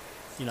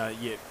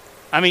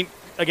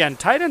 Again,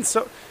 tight end,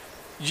 so...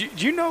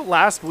 Do you know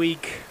last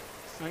week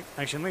 –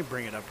 actually, let me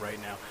bring it up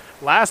right now.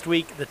 Last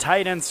week, the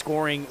tight end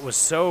scoring was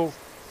so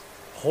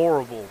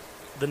horrible.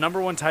 The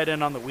number 1 tight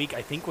end on the week,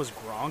 I think, was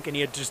Gronk, and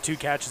he had just 2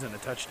 catches and a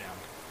touchdown.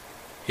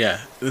 Yeah,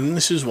 and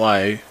this is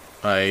why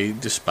I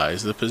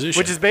despise the position.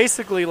 Which is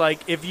basically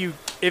like if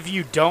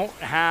you don't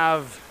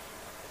have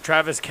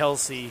Travis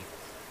Kelce,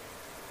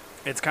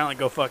 it's kind of like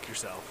go fuck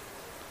yourself.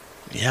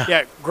 Yeah.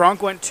 Yeah,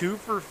 Gronk went 2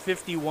 for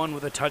 51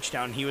 with a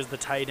touchdown. He was the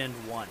tight end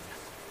 1.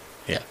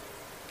 Yeah.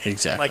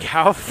 Exactly. Like,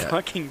 how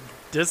fucking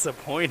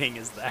disappointing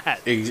is that?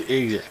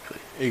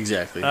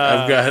 Exactly.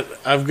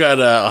 I've got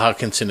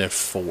Hawkinson at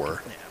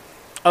 4. Yeah.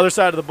 Other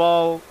side of the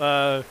ball,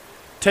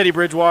 Teddy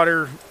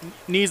Bridgewater,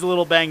 knees a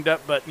little banged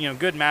up, but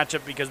good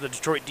matchup because the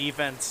Detroit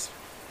defense,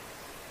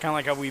 kind of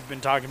like how we've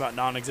been talking about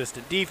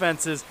non-existent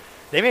defenses,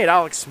 they made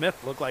Alex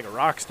Smith look like a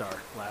rock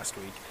star last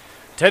week.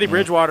 Teddy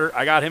Bridgewater,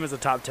 I got him as a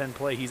top 10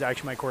 play. He's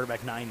actually my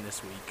quarterback 9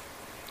 this week.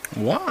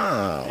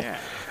 Wow. Yeah.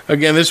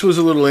 Again, this was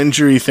a little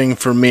injury thing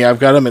for me. I've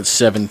got him at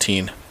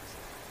 17.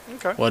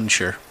 Okay. Wasn't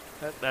sure.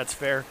 That's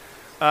fair.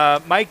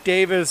 Mike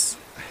Davis,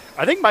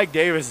 I think Mike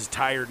Davis is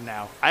tired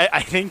now.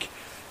 I think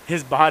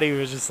his body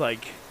was just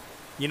like,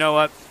 you know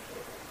what?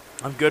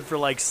 I'm good for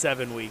like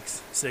 7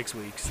 weeks, 6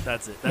 weeks.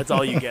 That's it. That's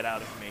all you get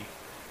out of me.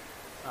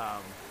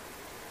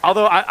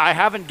 Although I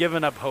haven't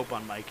given up hope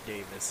on Mike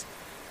Davis.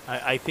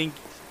 I think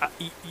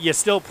you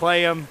still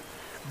play him,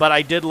 but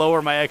I did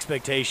lower my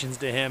expectations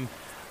to him.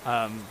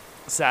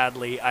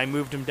 Sadly, I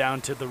moved him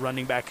down to the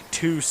running back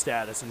 2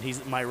 status, and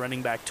he's my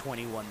running back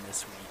 21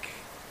 this week.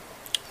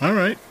 All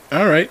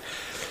right.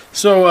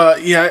 So,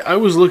 I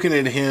was looking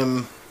at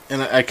him,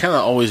 and I kind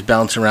of always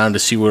bounce around to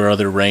see where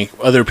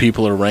other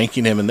people are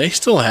ranking him, and they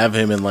still have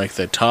him in like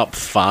the top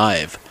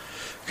 5.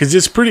 Because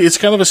it's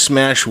kind of a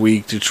smash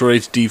week.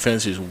 Detroit's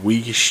defense is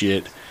weak as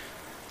shit.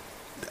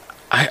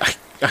 I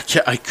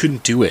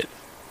couldn't do it.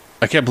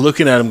 I kept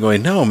looking at him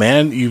going, no,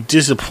 man, you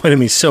disappointed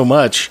me so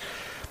much.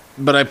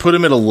 But I put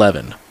him at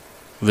 11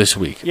 this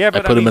week. Yeah,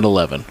 but I put him at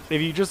 11.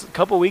 If you just a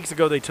couple weeks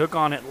ago, they took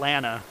on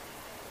Atlanta,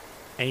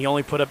 and he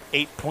only put up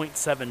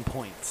 8.7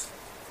 points.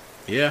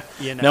 Yeah.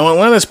 Now,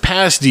 Atlanta's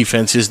pass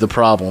defense is the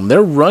problem.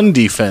 Their run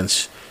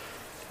defense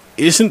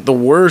isn't the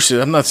worst.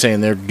 I'm not saying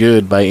they're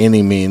good by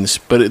any means,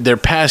 but their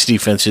pass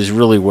defense is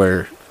really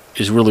where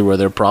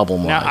their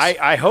problem lies.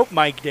 Now, I hope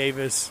Mike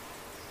Davis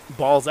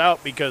balls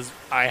out because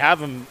I have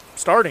him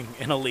starting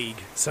in a league.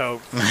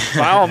 So,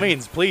 by all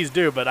means, please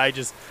do. But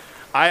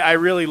I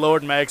really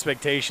lowered my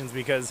expectations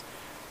because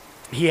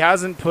he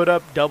hasn't put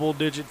up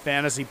double-digit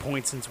fantasy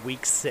points since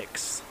week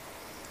 6.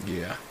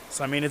 Yeah.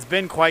 So, it's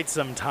been quite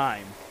some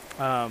time.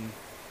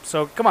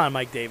 So, come on,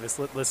 Mike Davis.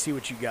 Let's see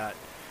what you got.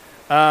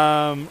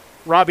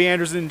 Robbie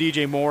Anderson,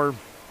 DJ Moore,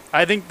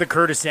 I think the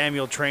Curtis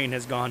Samuel train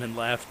has gone and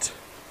left.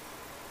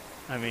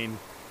 I mean,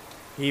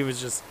 he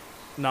was just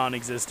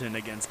non-existent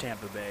against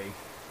Tampa Bay.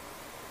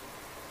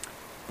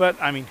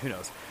 But, I mean, who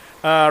knows?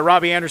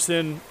 Robbie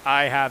Anderson,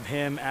 I have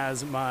him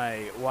as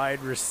my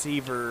wide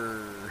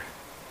receiver.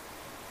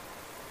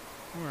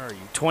 Where are you?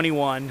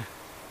 21.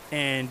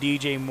 And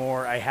DJ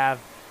Moore, I have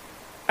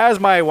as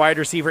my wide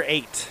receiver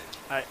 8.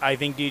 I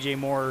think DJ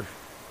Moore,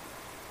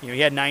 he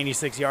had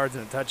 96 yards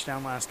and a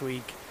touchdown last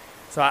week.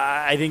 So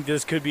I think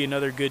this could be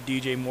another good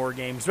DJ Moore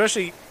game,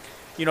 especially,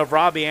 if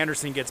Robbie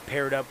Anderson gets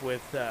paired up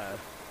with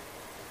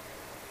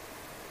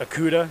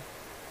Akuda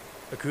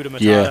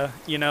Matata.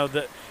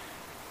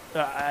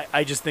 Yeah.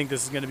 I just think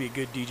this is going to be a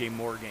good DJ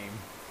Moore game.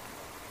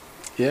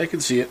 Yeah, I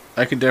can see it.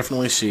 I can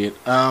definitely see it.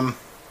 I've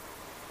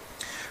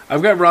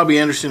got Robbie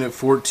Anderson at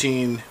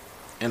 14,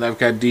 and I've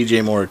got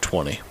DJ Moore at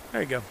 20.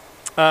 There you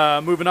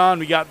go. Moving on,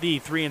 we got the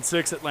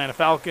 3-6 Atlanta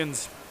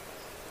Falcons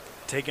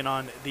taking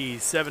on the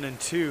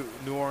 7-2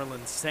 New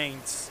Orleans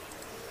Saints.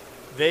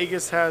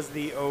 Vegas has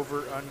the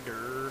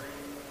over/under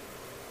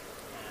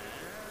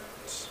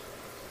at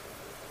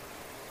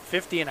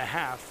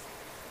 50.5,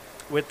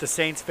 with the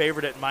Saints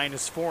favored at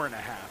 -4.5,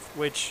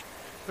 which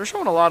they're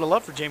showing a lot of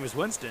love for Jameis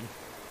Winston.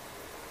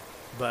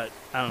 But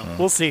I don't know.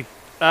 We'll see.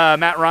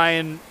 Matt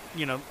Ryan,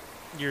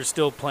 you're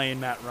still playing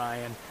Matt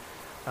Ryan.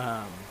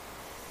 A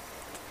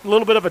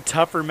little bit of a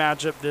tougher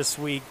matchup this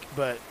week,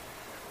 but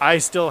I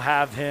still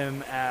have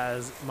him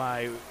as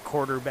my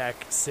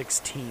quarterback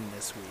 16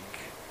 this week.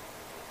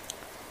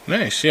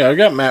 Nice. Yeah, I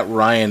got Matt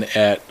Ryan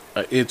at,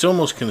 it's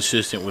almost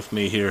consistent with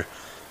me here.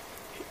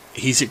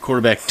 He's at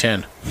quarterback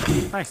 10.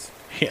 Nice.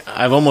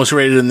 I've almost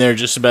rated him there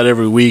just about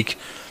every week.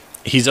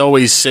 He's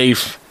always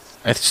safe.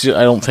 I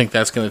don't think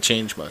that's going to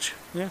change much.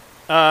 Yeah.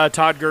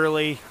 Todd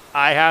Gurley,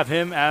 I have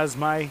him as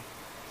my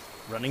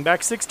running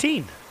back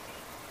 16.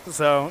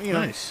 So,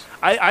 nice.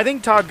 I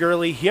think Todd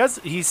Gurley,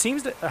 he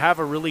seems to have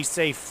a really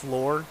safe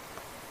floor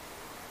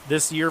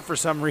this year for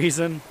some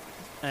reason.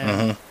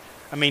 And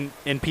I mean,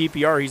 in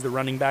PPR, he's the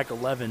running back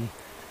 11,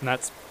 and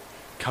that's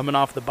coming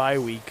off the bye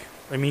week.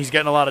 I mean, he's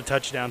getting a lot of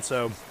touchdowns,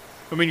 so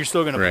I mean, you're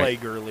still going to play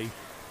Gurley.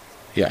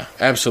 Yeah,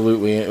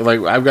 absolutely. Like,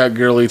 I've got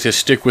Gurley to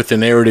stick with the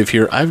narrative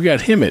here. I've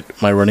got him at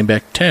my running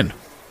back 10.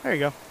 There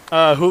you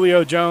go.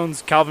 Julio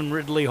Jones, Calvin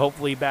Ridley,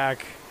 hopefully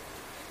back.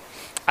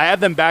 I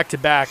have them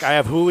back-to-back. I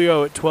have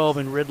Julio at 12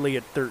 and Ridley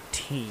at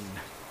 13.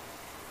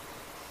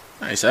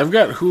 Nice. I've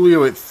got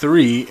Julio at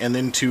 3, and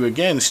then to,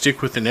 again,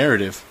 stick with the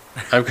narrative,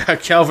 I've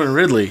got Calvin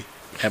Ridley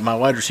at my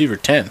wide receiver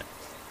 10.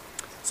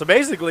 So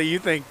basically, do you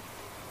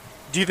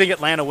think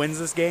Atlanta wins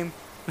this game?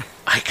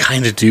 I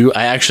kind of do.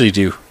 I actually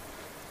do.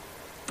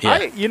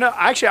 Yeah.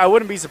 I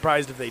wouldn't be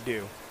surprised if they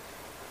do.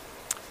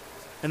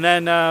 And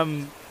then, I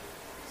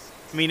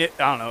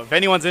don't know. If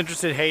anyone's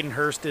interested, Hayden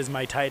Hurst is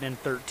my tight end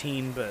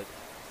 13, but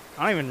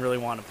I don't even really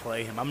want to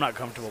play him. I'm not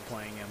comfortable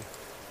playing him.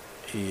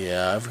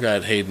 Yeah, I've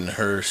got Hayden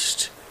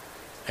Hurst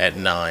at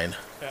 9.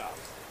 Yeah.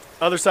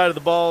 Other side of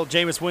the ball,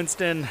 Jameis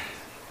Winston.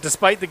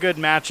 Despite the good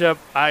matchup,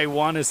 I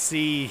gotta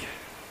see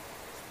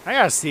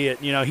it.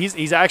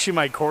 He's actually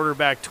my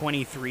quarterback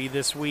 23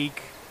 this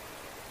week.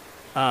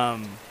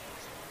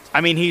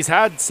 He's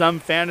had some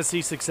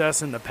fantasy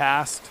success in the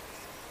past.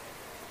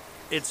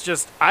 It's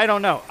just, I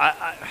don't know.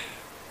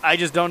 I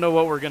just don't know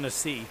what we're gonna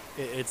see.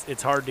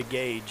 It's hard to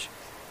gauge.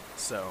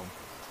 So,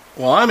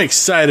 well, I'm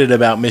excited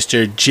about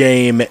Mr.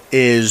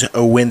 Jameis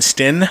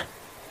Winston.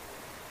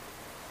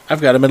 I've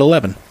got him at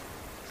 11.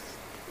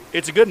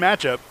 It's a good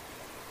matchup.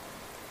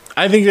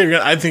 I think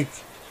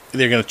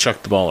they're gonna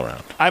chuck the ball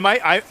around.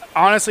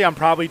 Honestly, I'm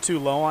probably too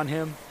low on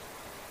him.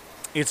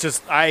 It's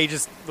just, I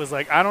just was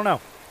like, I don't know.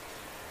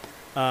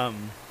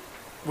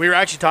 We were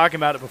actually talking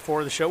about it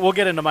before the show. We'll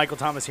get into Michael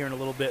Thomas here in a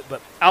little bit,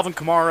 but Alvin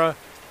Kamara,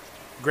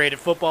 great at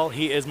football.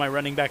 He is my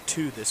running back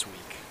 2 this week.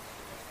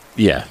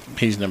 Yeah,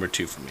 he's number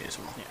 2 for me as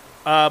well.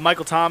 Yeah.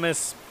 Michael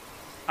Thomas,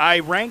 I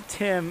ranked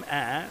him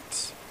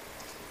at.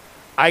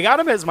 I got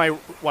him as my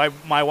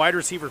wide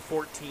receiver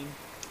 14.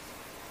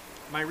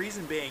 My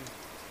reason being,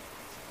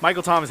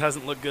 Michael Thomas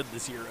hasn't looked good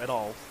this year at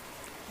all.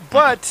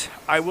 But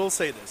I will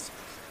say this.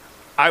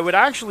 I would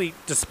actually,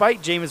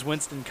 despite Jameis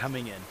Winston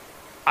coming in,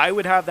 I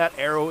would have that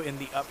arrow in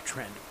the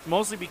uptrend.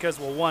 Mostly because,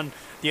 well, 1,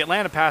 the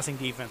Atlanta passing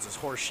defense is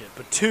horseshit.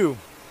 But 2,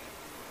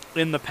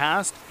 in the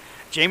past,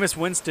 Jameis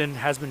Winston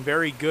has been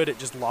very good at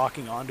just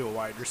locking onto a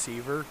wide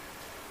receiver.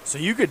 So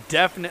you could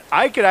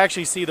I could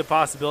actually see the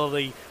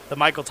possibility that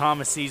Michael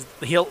Thomas sees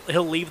he'll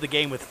leave the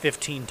game with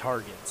 15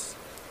 targets.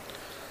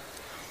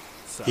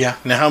 So. Yeah.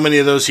 Now, how many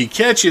of those he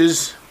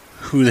catches,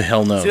 who the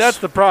hell knows? See, that's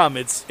the problem.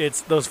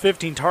 It's those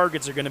 15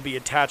 targets are going to be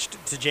attached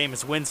to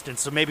Jameis Winston,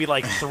 so maybe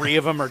like 3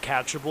 of them are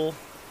catchable.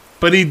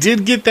 But he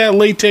did get that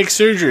latex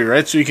surgery,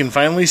 right? So he can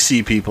finally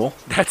see people.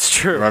 That's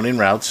true. Running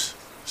routes.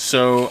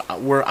 So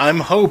I'm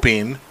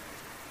hoping,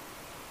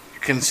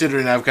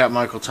 considering I've got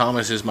Michael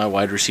Thomas as my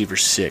wide receiver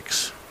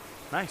 6.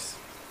 Nice.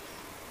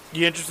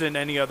 You interested in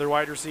any other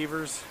wide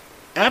receivers?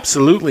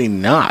 Absolutely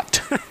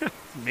not.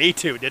 Me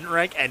too. Didn't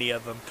rank any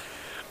of them.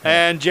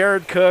 And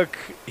Jared Cook,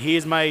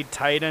 he's my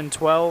tight end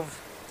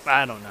 12.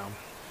 I don't know.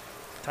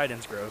 Tight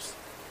end's gross.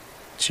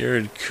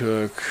 Jared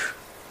Cook.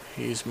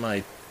 He's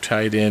my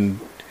tight end.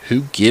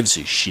 Who gives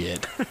a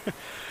shit?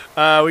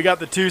 We got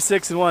the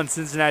 2-6-1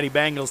 Cincinnati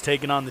Bengals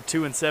taking on the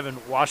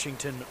 2-7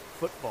 Washington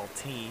football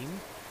team.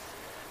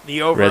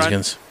 The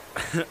Redskins.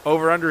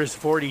 over-under is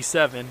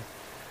 47,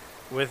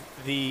 with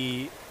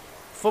the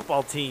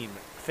football team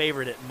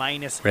favored at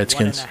minus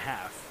Redskins.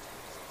 1.5.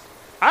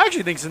 I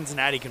actually think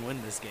Cincinnati can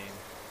win this game.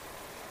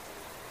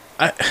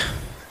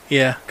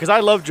 Yeah. Because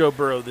I love Joe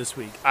Burrow this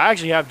week. I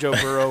actually have Joe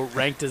Burrow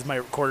ranked as my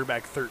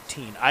quarterback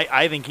 13.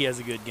 I think he has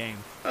a good game.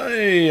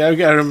 I've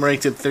got him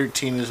ranked at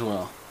 13 as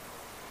well.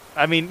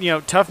 I mean,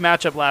 tough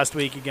matchup last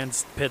week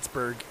against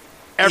Pittsburgh.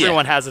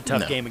 Everyone has a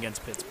tough game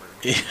against Pittsburgh.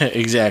 Yeah,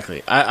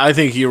 exactly. I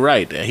think you're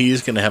right.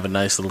 He's going to have a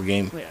nice little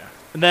game. Yeah.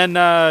 And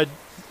then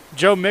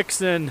Joe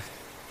Mixon,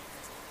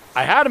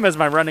 I had him as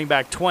my running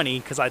back 20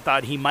 because I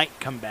thought he might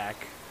come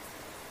back.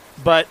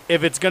 But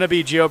if it's going to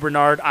be Gio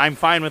Bernard, I'm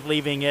fine with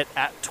leaving it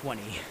at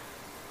 20.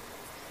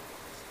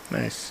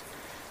 Nice.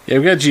 Yeah,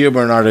 we've got Gio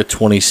Bernard at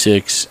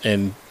 26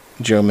 and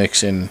Joe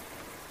Mixon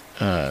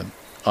on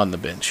the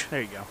bench.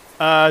 There you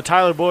go.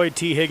 Tyler Boyd,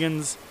 T.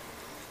 Higgins.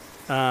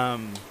 Yeah,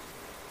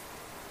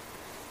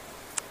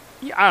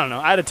 I don't know.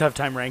 I had a tough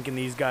time ranking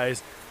these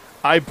guys.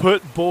 I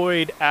put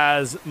Boyd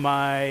as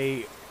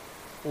my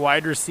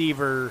wide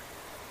receiver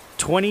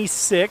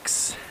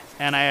 26,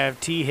 and I have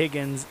T.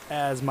 Higgins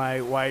as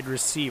my wide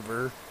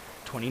receiver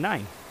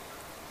 29.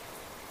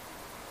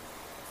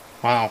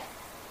 Wow.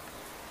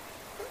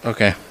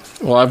 Okay.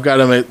 Well, I've got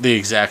them at the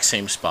exact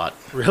same spot.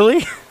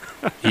 Really?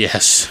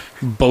 Yes.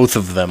 Both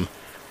of them.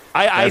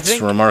 I That's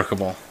think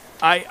remarkable.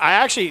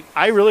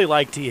 I really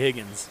like T.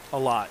 Higgins a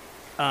lot.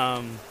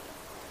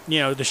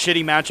 The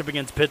shitty matchup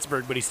against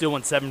Pittsburgh, but he still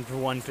went 7 for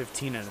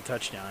 115 and a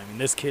touchdown. I mean,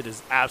 this kid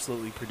is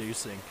absolutely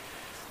producing.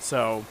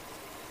 So,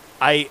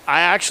 I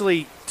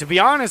actually, to be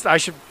honest, I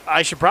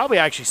should probably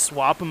actually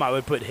swap him. I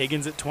would put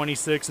Higgins at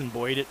 26 and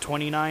Boyd at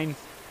 29.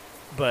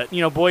 But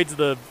Boyd's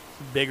the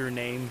bigger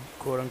name,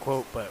 quote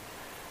unquote. But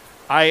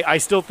I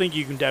still think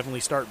you can definitely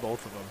start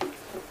both of them.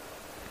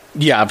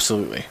 Yeah,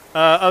 absolutely.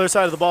 Other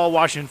side of the ball,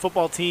 Washington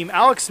football team.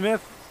 Alex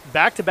Smith,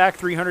 back-to-back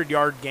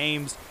 300-yard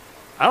games.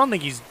 I don't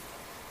think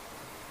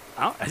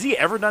has he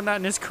ever done that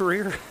in his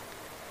career?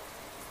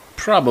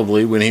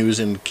 Probably when he was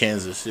in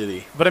Kansas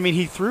City. But, I mean,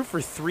 he threw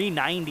for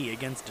 390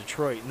 against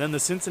Detroit. And then the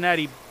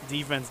Cincinnati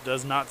defense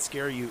does not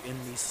scare you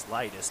in the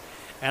slightest.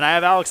 And I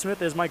have Alex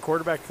Smith as my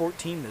quarterback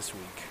 14 this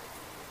week.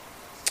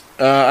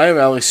 I have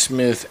Alex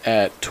Smith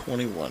at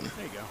 21.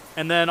 There you go.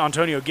 And then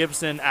Antonio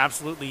Gibson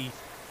absolutely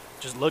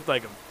just looked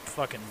like a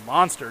fucking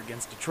monster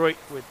against Detroit.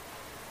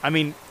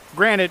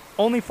 Granted,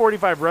 only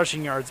 45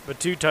 rushing yards, but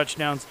 2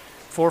 touchdowns,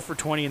 4 for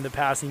 20 in the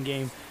passing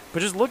game. But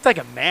just looked like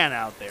a man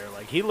out there.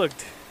 Like, he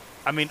looked...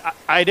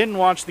 I didn't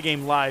watch the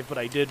game live, but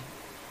I did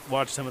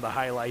watch some of the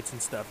highlights and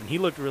stuff, and he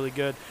looked really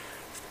good.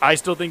 I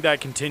still think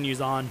that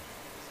continues on.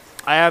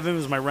 I have him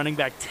as my running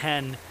back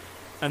 10.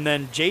 And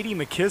then J.D.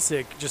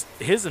 McKissick, just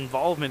his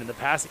involvement in the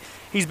passing.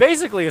 He's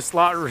basically a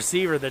slot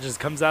receiver that just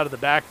comes out of the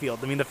backfield.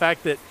 I mean, the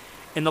fact that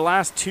in the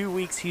last 2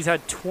 weeks, he's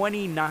had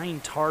 29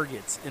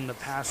 targets in the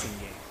passing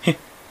game.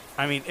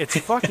 I mean, it's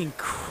fucking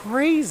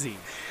crazy.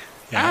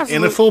 Yeah.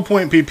 In a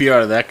full-point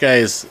PPR, that guy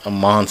is a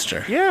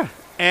monster. Yeah.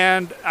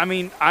 And,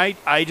 I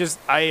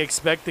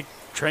expect the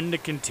trend to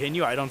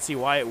continue. I don't see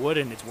why it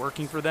wouldn't. It's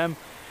working for them.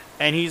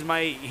 And he's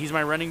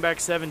my running back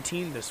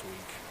 17 this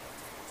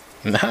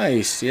week.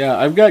 Nice. Yeah,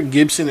 I've got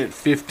Gibson at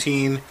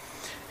 15,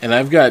 and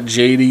I've got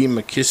J.D.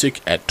 McKissick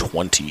at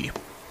 20.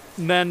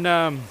 And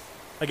then,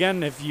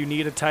 again, if you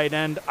need a tight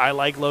end, I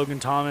like Logan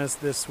Thomas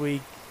this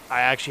week. I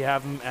actually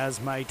have him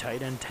as my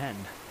tight end 10.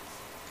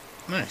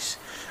 Nice.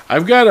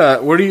 I've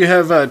got where do you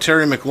have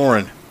Terry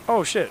McLaurin?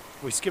 Oh, shit.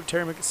 We skipped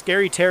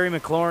Scary Terry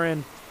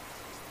McLaurin.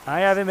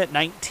 I have him at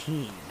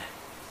 19.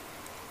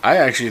 I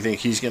actually think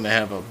he's going to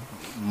have a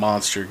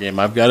monster game.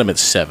 I've got him at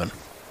 7.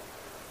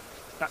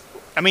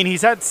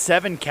 He's had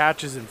 7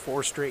 catches in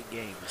 4 straight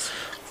games.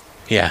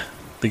 Yeah,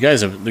 the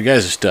guy's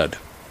a stud.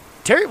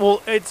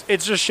 It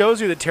just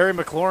shows you that Terry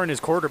McLaurin is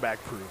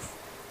quarterback proof.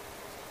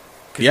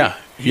 Yeah,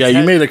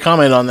 you made a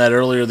comment on that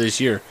earlier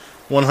this year.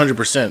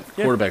 100%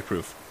 quarterback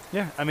proof.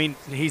 Yeah,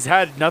 he's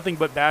had nothing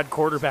but bad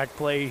quarterback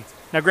play.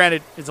 Now,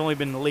 granted, it's only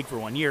been in the league for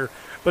 1 year,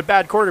 but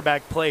bad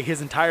quarterback play his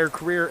entire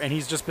career, and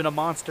he's just been a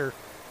monster.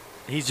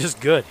 He's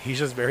just good. He's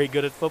just very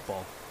good at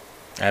football.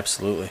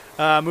 Absolutely.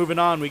 Moving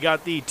on, we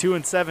got the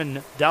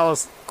 2-7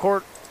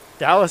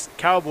 Dallas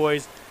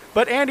Cowboys,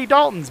 but Andy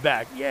Dalton's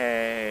back.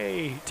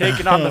 Yay!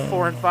 Taking on the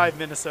 4-5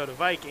 Minnesota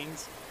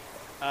Vikings.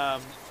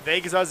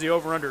 Vegas has the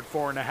over/under at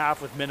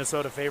 4.5 with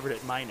Minnesota favored at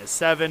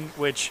 -7,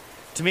 which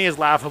to me is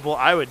laughable.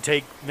 I would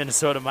take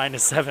Minnesota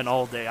 -7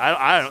 all day.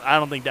 I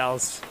don't think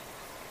Dallas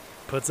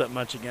puts up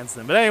much against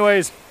them. But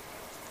anyways,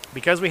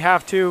 because we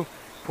have to,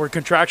 we're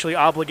contractually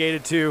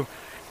obligated to.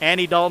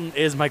 Andy Dalton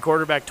is my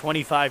quarterback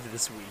 25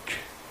 this week.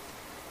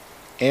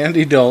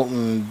 Andy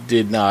Dalton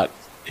did not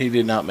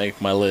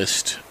make my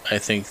list. I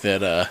think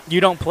that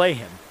you don't play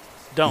him.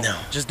 Don't. No.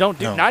 Just don't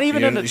do. No, Not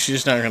even in a. she's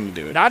just not going to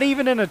do it. Not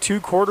even in a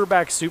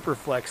 2-quarterback super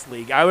flex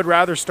league. I would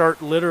rather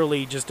start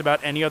literally just about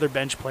any other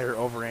bench player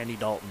over Andy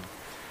Dalton.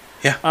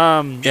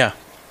 Yeah. Yeah.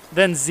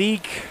 Then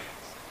Zeke,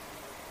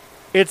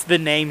 it's the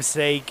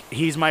namesake.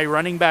 He's my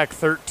running back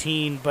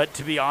 13, but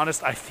to be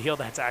honest, I feel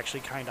that's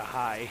actually kind of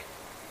high.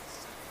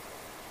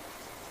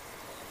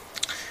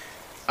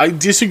 I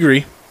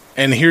disagree,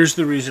 and here's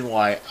the reason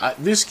why.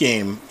 This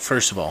game,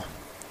 first of all,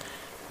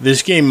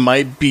 this game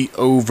might be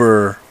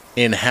over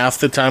in half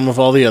the time of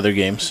all the other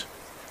games,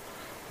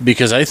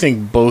 because I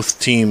think both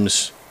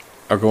teams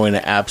are going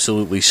to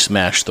absolutely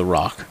smash the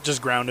rock.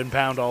 Just ground and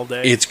pound all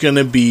day. It's going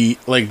to be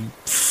like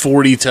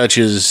 40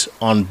 touches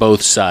on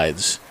both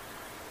sides.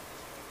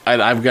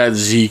 I've got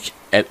Zeke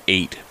at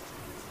 8.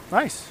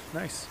 Nice.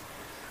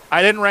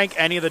 I didn't rank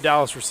any of the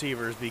Dallas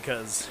receivers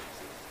because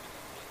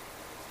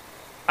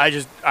I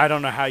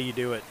don't know how you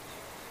do it.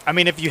 I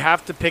mean, if you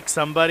have to pick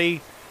somebody,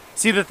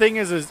 see, the thing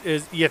is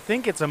you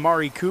think it's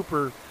Amari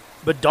Cooper,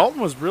 but Dalton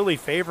was really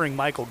favoring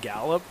Michael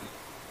Gallup.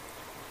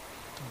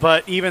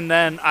 But even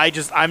then,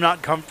 I'm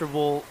not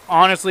comfortable.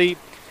 Honestly,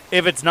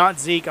 if it's not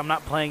Zeke, I'm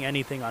not playing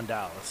anything on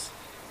Dallas.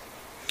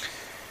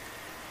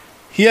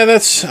 Yeah,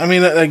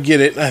 I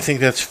get it. I think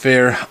that's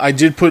fair. I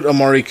did put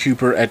Amari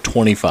Cooper at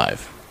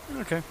 25.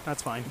 Okay,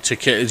 that's fine.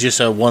 Just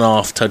a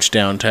one-off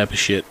touchdown type of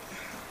shit.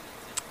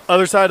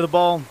 Other side of the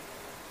ball,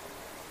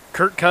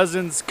 Kirk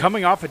Cousins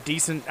coming off a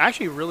decent,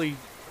 actually really,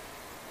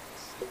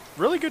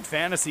 really good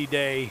fantasy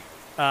day.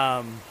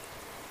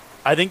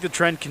 I think the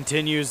trend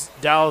continues.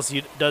 Dallas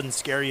doesn't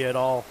scare you at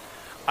all.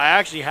 I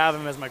actually have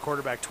him as my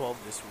quarterback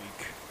 12 this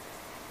week.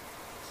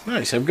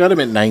 Nice. I've got him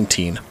at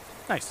 19.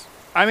 Nice.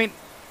 I mean,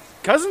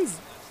 Cousins,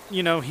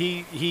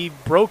 he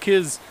broke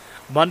his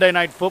Monday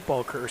Night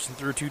Football curse and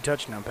threw 2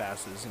 touchdown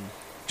passes. And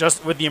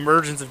just with the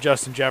emergence of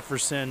Justin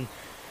Jefferson,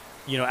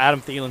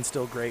 Adam Thielen's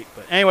still great.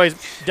 But anyways,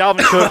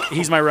 Dalvin Cook,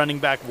 he's my running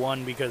back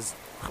 1 because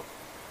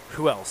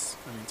who else?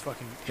 I mean, it's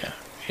fucking...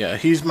 Yeah,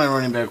 he's my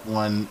running back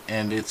 1,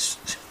 and it's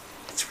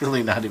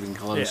really not even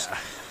close. Yeah.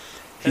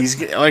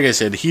 He's, like I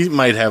said, he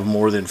might have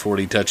more than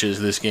 40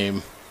 touches this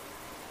game.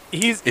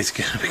 It's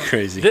going to be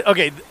crazy.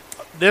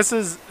 This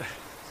is...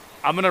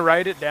 I'm going to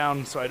write it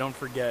down so I don't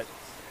forget.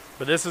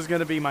 But this is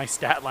going to be my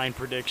stat line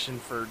prediction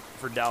for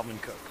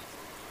Dalvin Cook.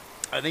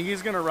 I think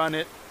he's going to run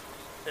it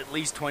at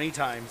least 20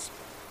 times.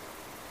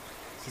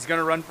 He's going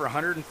to run for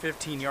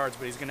 115 yards,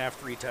 but he's going to have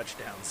 3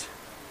 touchdowns.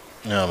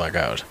 Oh, my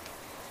God.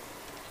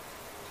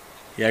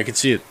 Yeah, I can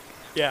see it.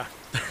 Yeah.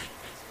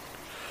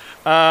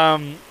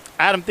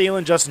 Adam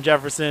Thielen, Justin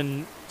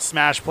Jefferson,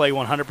 smash play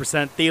 100%.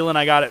 Thielen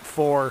I got at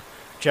 4.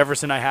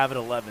 Jefferson I have at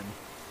 11.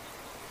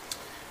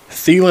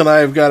 Thielen I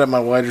have got at my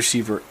wide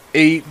receiver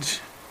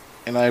 8,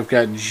 and I've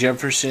got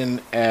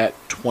Jefferson at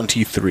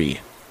 23.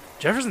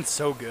 Jefferson's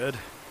so good.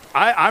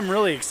 I'm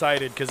really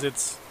excited because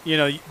it's,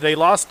 they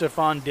lost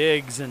Stephon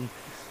Diggs, and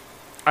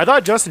I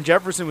thought Justin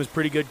Jefferson was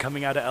pretty good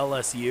coming out of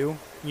LSU,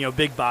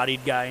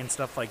 big-bodied guy and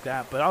stuff like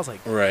that. But I was like,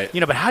 right.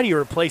 But how do you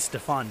replace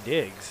Stephon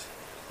Diggs?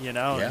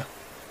 Yeah.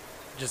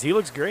 Just he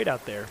looks great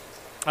out there.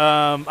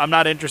 I'm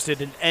not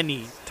interested in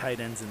any tight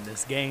ends in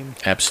this game.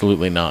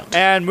 Absolutely not.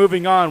 And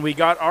moving on, we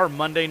got our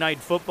Monday Night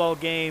Football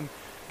game.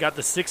 Got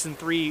the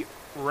 6-3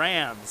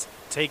 Rams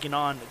taking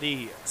on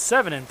the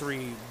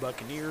 7-3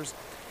 Buccaneers.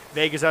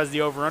 Vegas has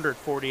the over-under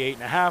at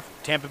 48.5.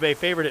 Tampa Bay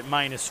favored at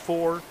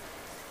 -4.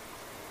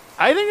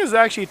 I think it's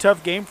actually a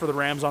tough game for the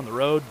Rams on the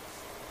road.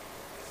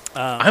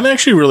 I'm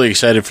actually really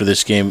excited for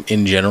this game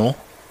in general.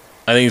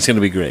 I think it's going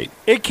to be great.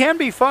 It can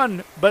be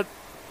fun, but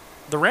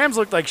the Rams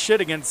looked like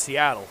shit against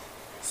Seattle.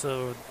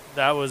 So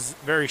that was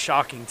very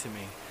shocking to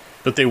me.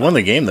 But they won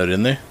the game, though,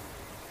 didn't they?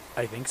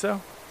 I think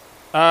so.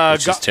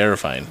 Which is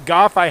terrifying.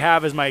 Goff I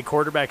have as my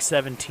quarterback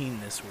 17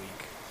 this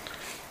week.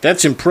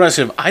 That's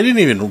impressive. I didn't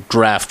even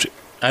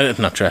I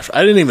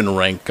didn't even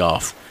rank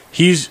Goff.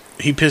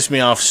 He pissed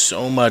me off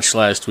so much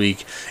last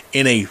week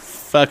in a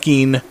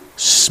fucking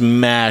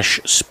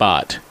smash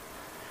spot.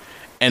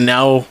 And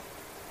now,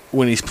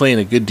 when he's playing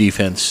a good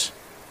defense,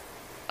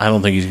 I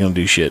don't think he's going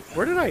to do shit.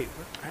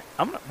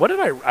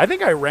 I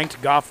think I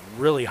ranked Goff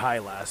really high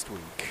last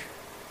week.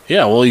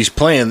 Yeah, well, he's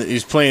playing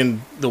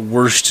the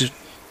worst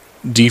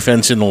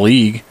defense in the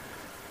league.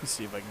 Let's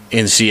see if I can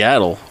in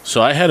Seattle.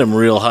 So I had him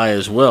real high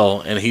as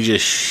well, and he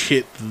just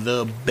shit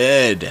the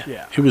bed.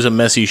 Yeah. It was a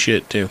messy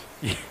shit, too.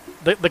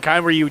 The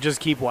kind where you just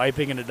keep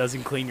wiping and it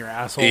doesn't clean your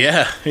asshole.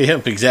 Yeah,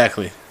 yep,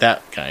 exactly.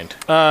 That kind.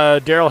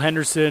 Darrell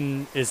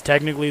Henderson is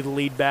technically the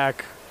lead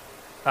back.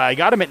 I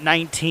got him at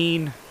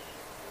 19,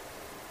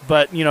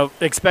 but,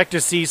 expect to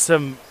see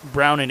some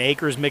Brown and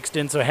Akers mixed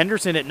in. So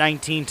Henderson at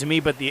 19 to me,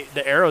 but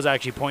the arrow's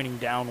actually pointing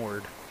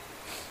downward.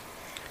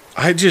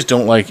 I just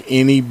don't like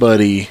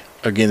anybody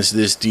against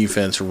this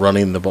defense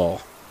running the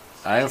ball.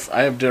 I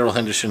have Darrell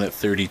Henderson at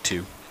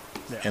 32,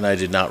 and I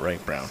did not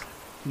rank Brown.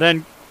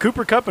 Then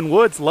Cooper Kupp and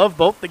Woods, love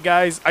both the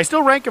guys. I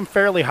still rank them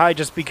fairly high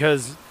just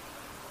because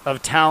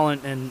of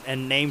talent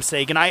and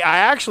namesake. And I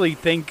actually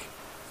think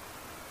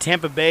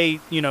Tampa Bay,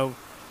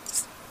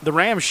 the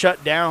Rams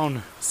shut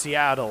down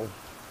Seattle.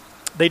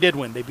 They did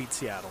win. They beat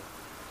Seattle.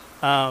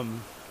 But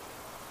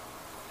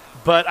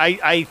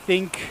I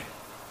think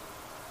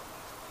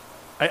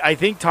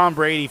Tom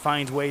Brady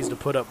finds ways to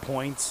put up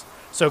points.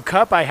 So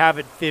Kupp I have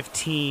at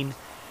 15,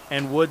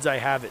 and Woods I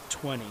have at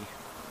 20.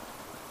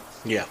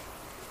 Yeah,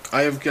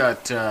 I've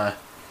got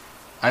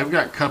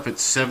Kupp at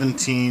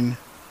 17,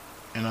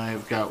 and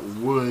I've got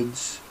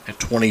Woods at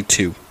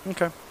 22.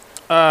 Okay.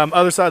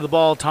 Other side of the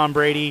ball, Tom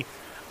Brady.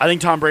 I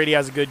think Tom Brady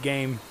has a good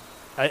game.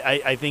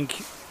 I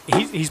think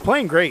he's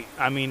playing great.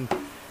 I mean,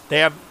 they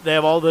have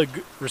all the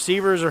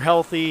receivers are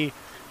healthy.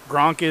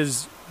 Gronk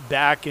is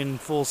back in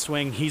full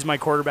swing. He's my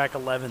quarterback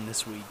 11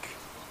 this week.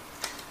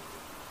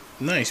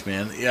 Nice,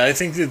 man. Yeah, I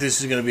think that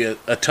this is going to be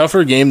a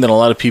tougher game than a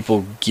lot of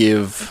people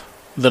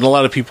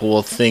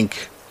will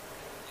think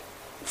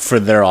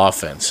for their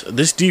offense.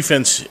 This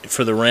defense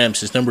for the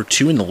Rams is number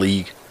 2 in the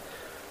league.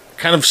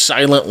 Kind of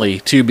silently,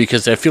 too,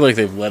 because I feel like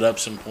they've let up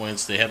some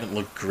points. They haven't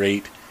looked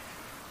great.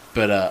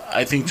 But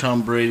I think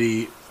Tom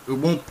Brady, it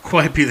won't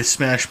quite be the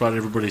smash spot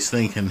everybody's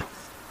thinking.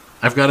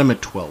 I've got him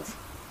at 12.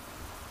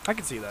 I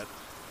can see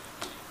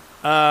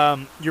that.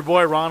 Your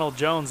boy Ronald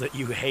Jones that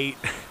you hate.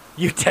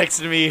 You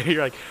texted me,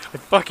 you're like, I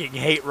fucking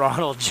hate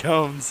Ronald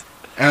Jones.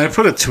 And I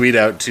put a tweet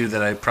out, too,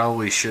 that I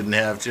probably shouldn't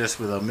have, just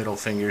with a middle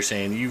finger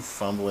saying, you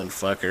fumbling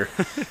fucker.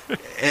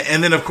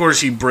 And then, of course,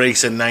 he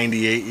breaks a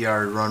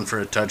 98-yard run for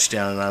a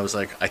touchdown, and I was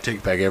like, I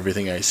take back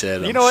everything I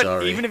said. You know what?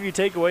 Sorry. Even if you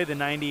take away the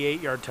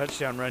 98-yard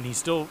touchdown run, he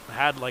still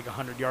had like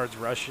 100 yards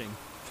rushing.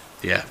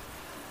 Yeah.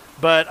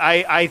 But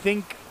I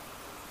think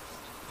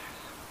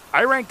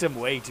I ranked him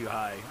way too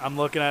high. I'm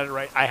looking at it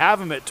right. I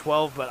have him at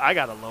 12, but I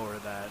got to lower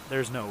that.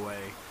 There's no way.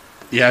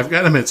 Yeah, I've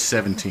got him at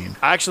 17.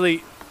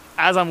 Actually,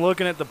 as I'm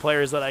looking at the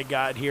players that I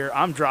got here,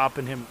 I'm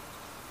dropping him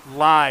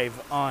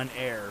live on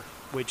air,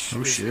 which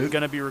is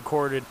going to be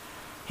recorded.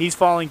 He's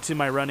falling to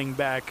my running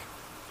back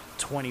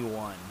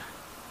 21.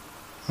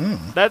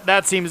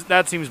 That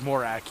seems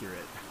more accurate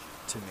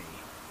to me.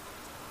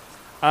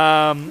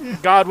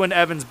 Godwin,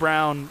 Evans,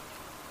 Brown.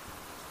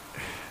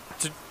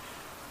 It's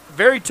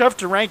very tough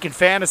to rank in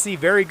fantasy,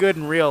 very good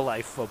in real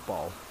life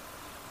football.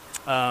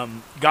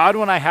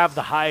 Godwin I have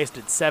the highest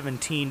at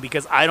 17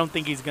 because I don't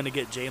think he's going to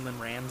get Jalen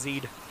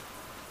Ramsey'd.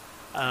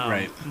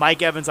 Right.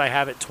 Mike Evans I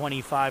have at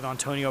 25.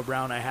 Antonio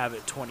Brown I have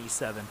at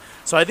 27.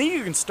 So I think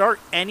you can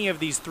start any of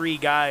these three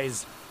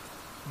guys,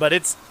 but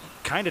it's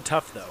kind of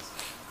tough though.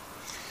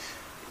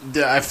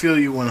 I feel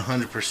you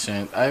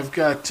 100%.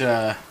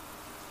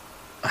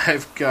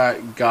 I've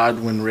got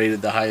Godwin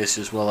rated the highest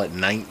as well at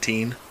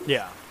 19.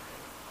 Yeah.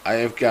 I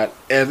have got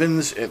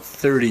Evans at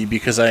 30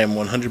 because I am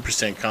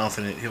 100%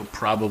 confident he'll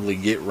probably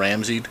get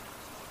Ramsey'd.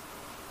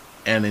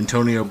 And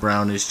Antonio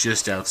Brown is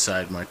just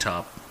outside my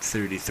top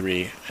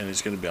 33 and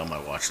is going to be on my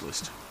watch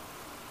list.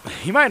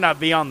 He might not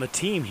be on the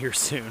team here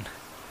soon.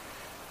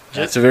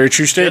 That's a very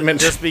true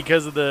statement. Just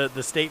because of the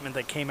statement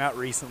that came out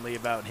recently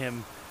about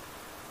him,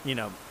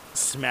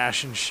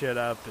 smashing shit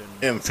up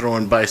and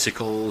throwing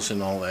bicycles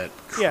and all that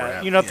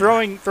crap. Yeah,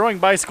 throwing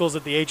bicycles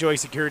at the HOA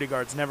security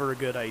guard's never a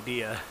good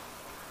idea.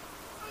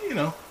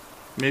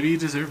 Maybe he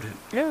deserved it.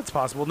 Yeah, it's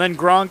possible. And then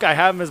Gronk, I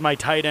have him as my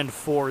tight end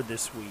 4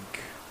 this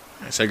week.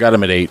 Yes, I got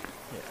him at 8.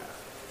 Yeah.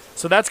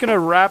 So that's going to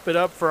wrap it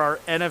up for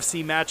our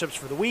NFC matchups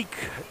for the week.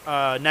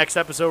 Next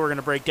episode, we're going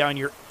to break down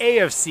your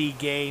AFC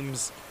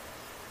games.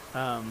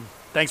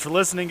 Thanks for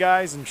listening,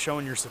 guys, and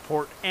showing your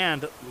support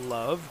and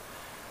love.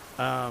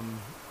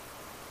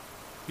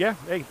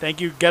 Thank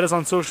you. Get us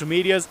on social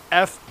medias,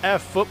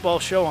 FF Football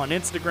Show on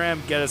Instagram.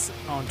 Get us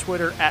on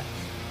Twitter at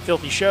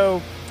Filthy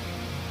Show.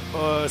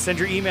 Send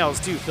your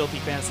emails to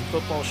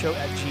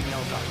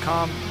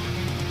filthyfantasyfootballshow@gmail.com.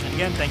 And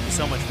again, thank you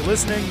so much for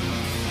listening.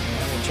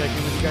 And we'll check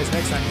in with you guys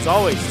next time. As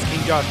always, it's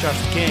King Josh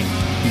the King.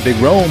 Big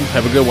Rome.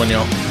 Have a good one,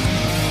 y'all.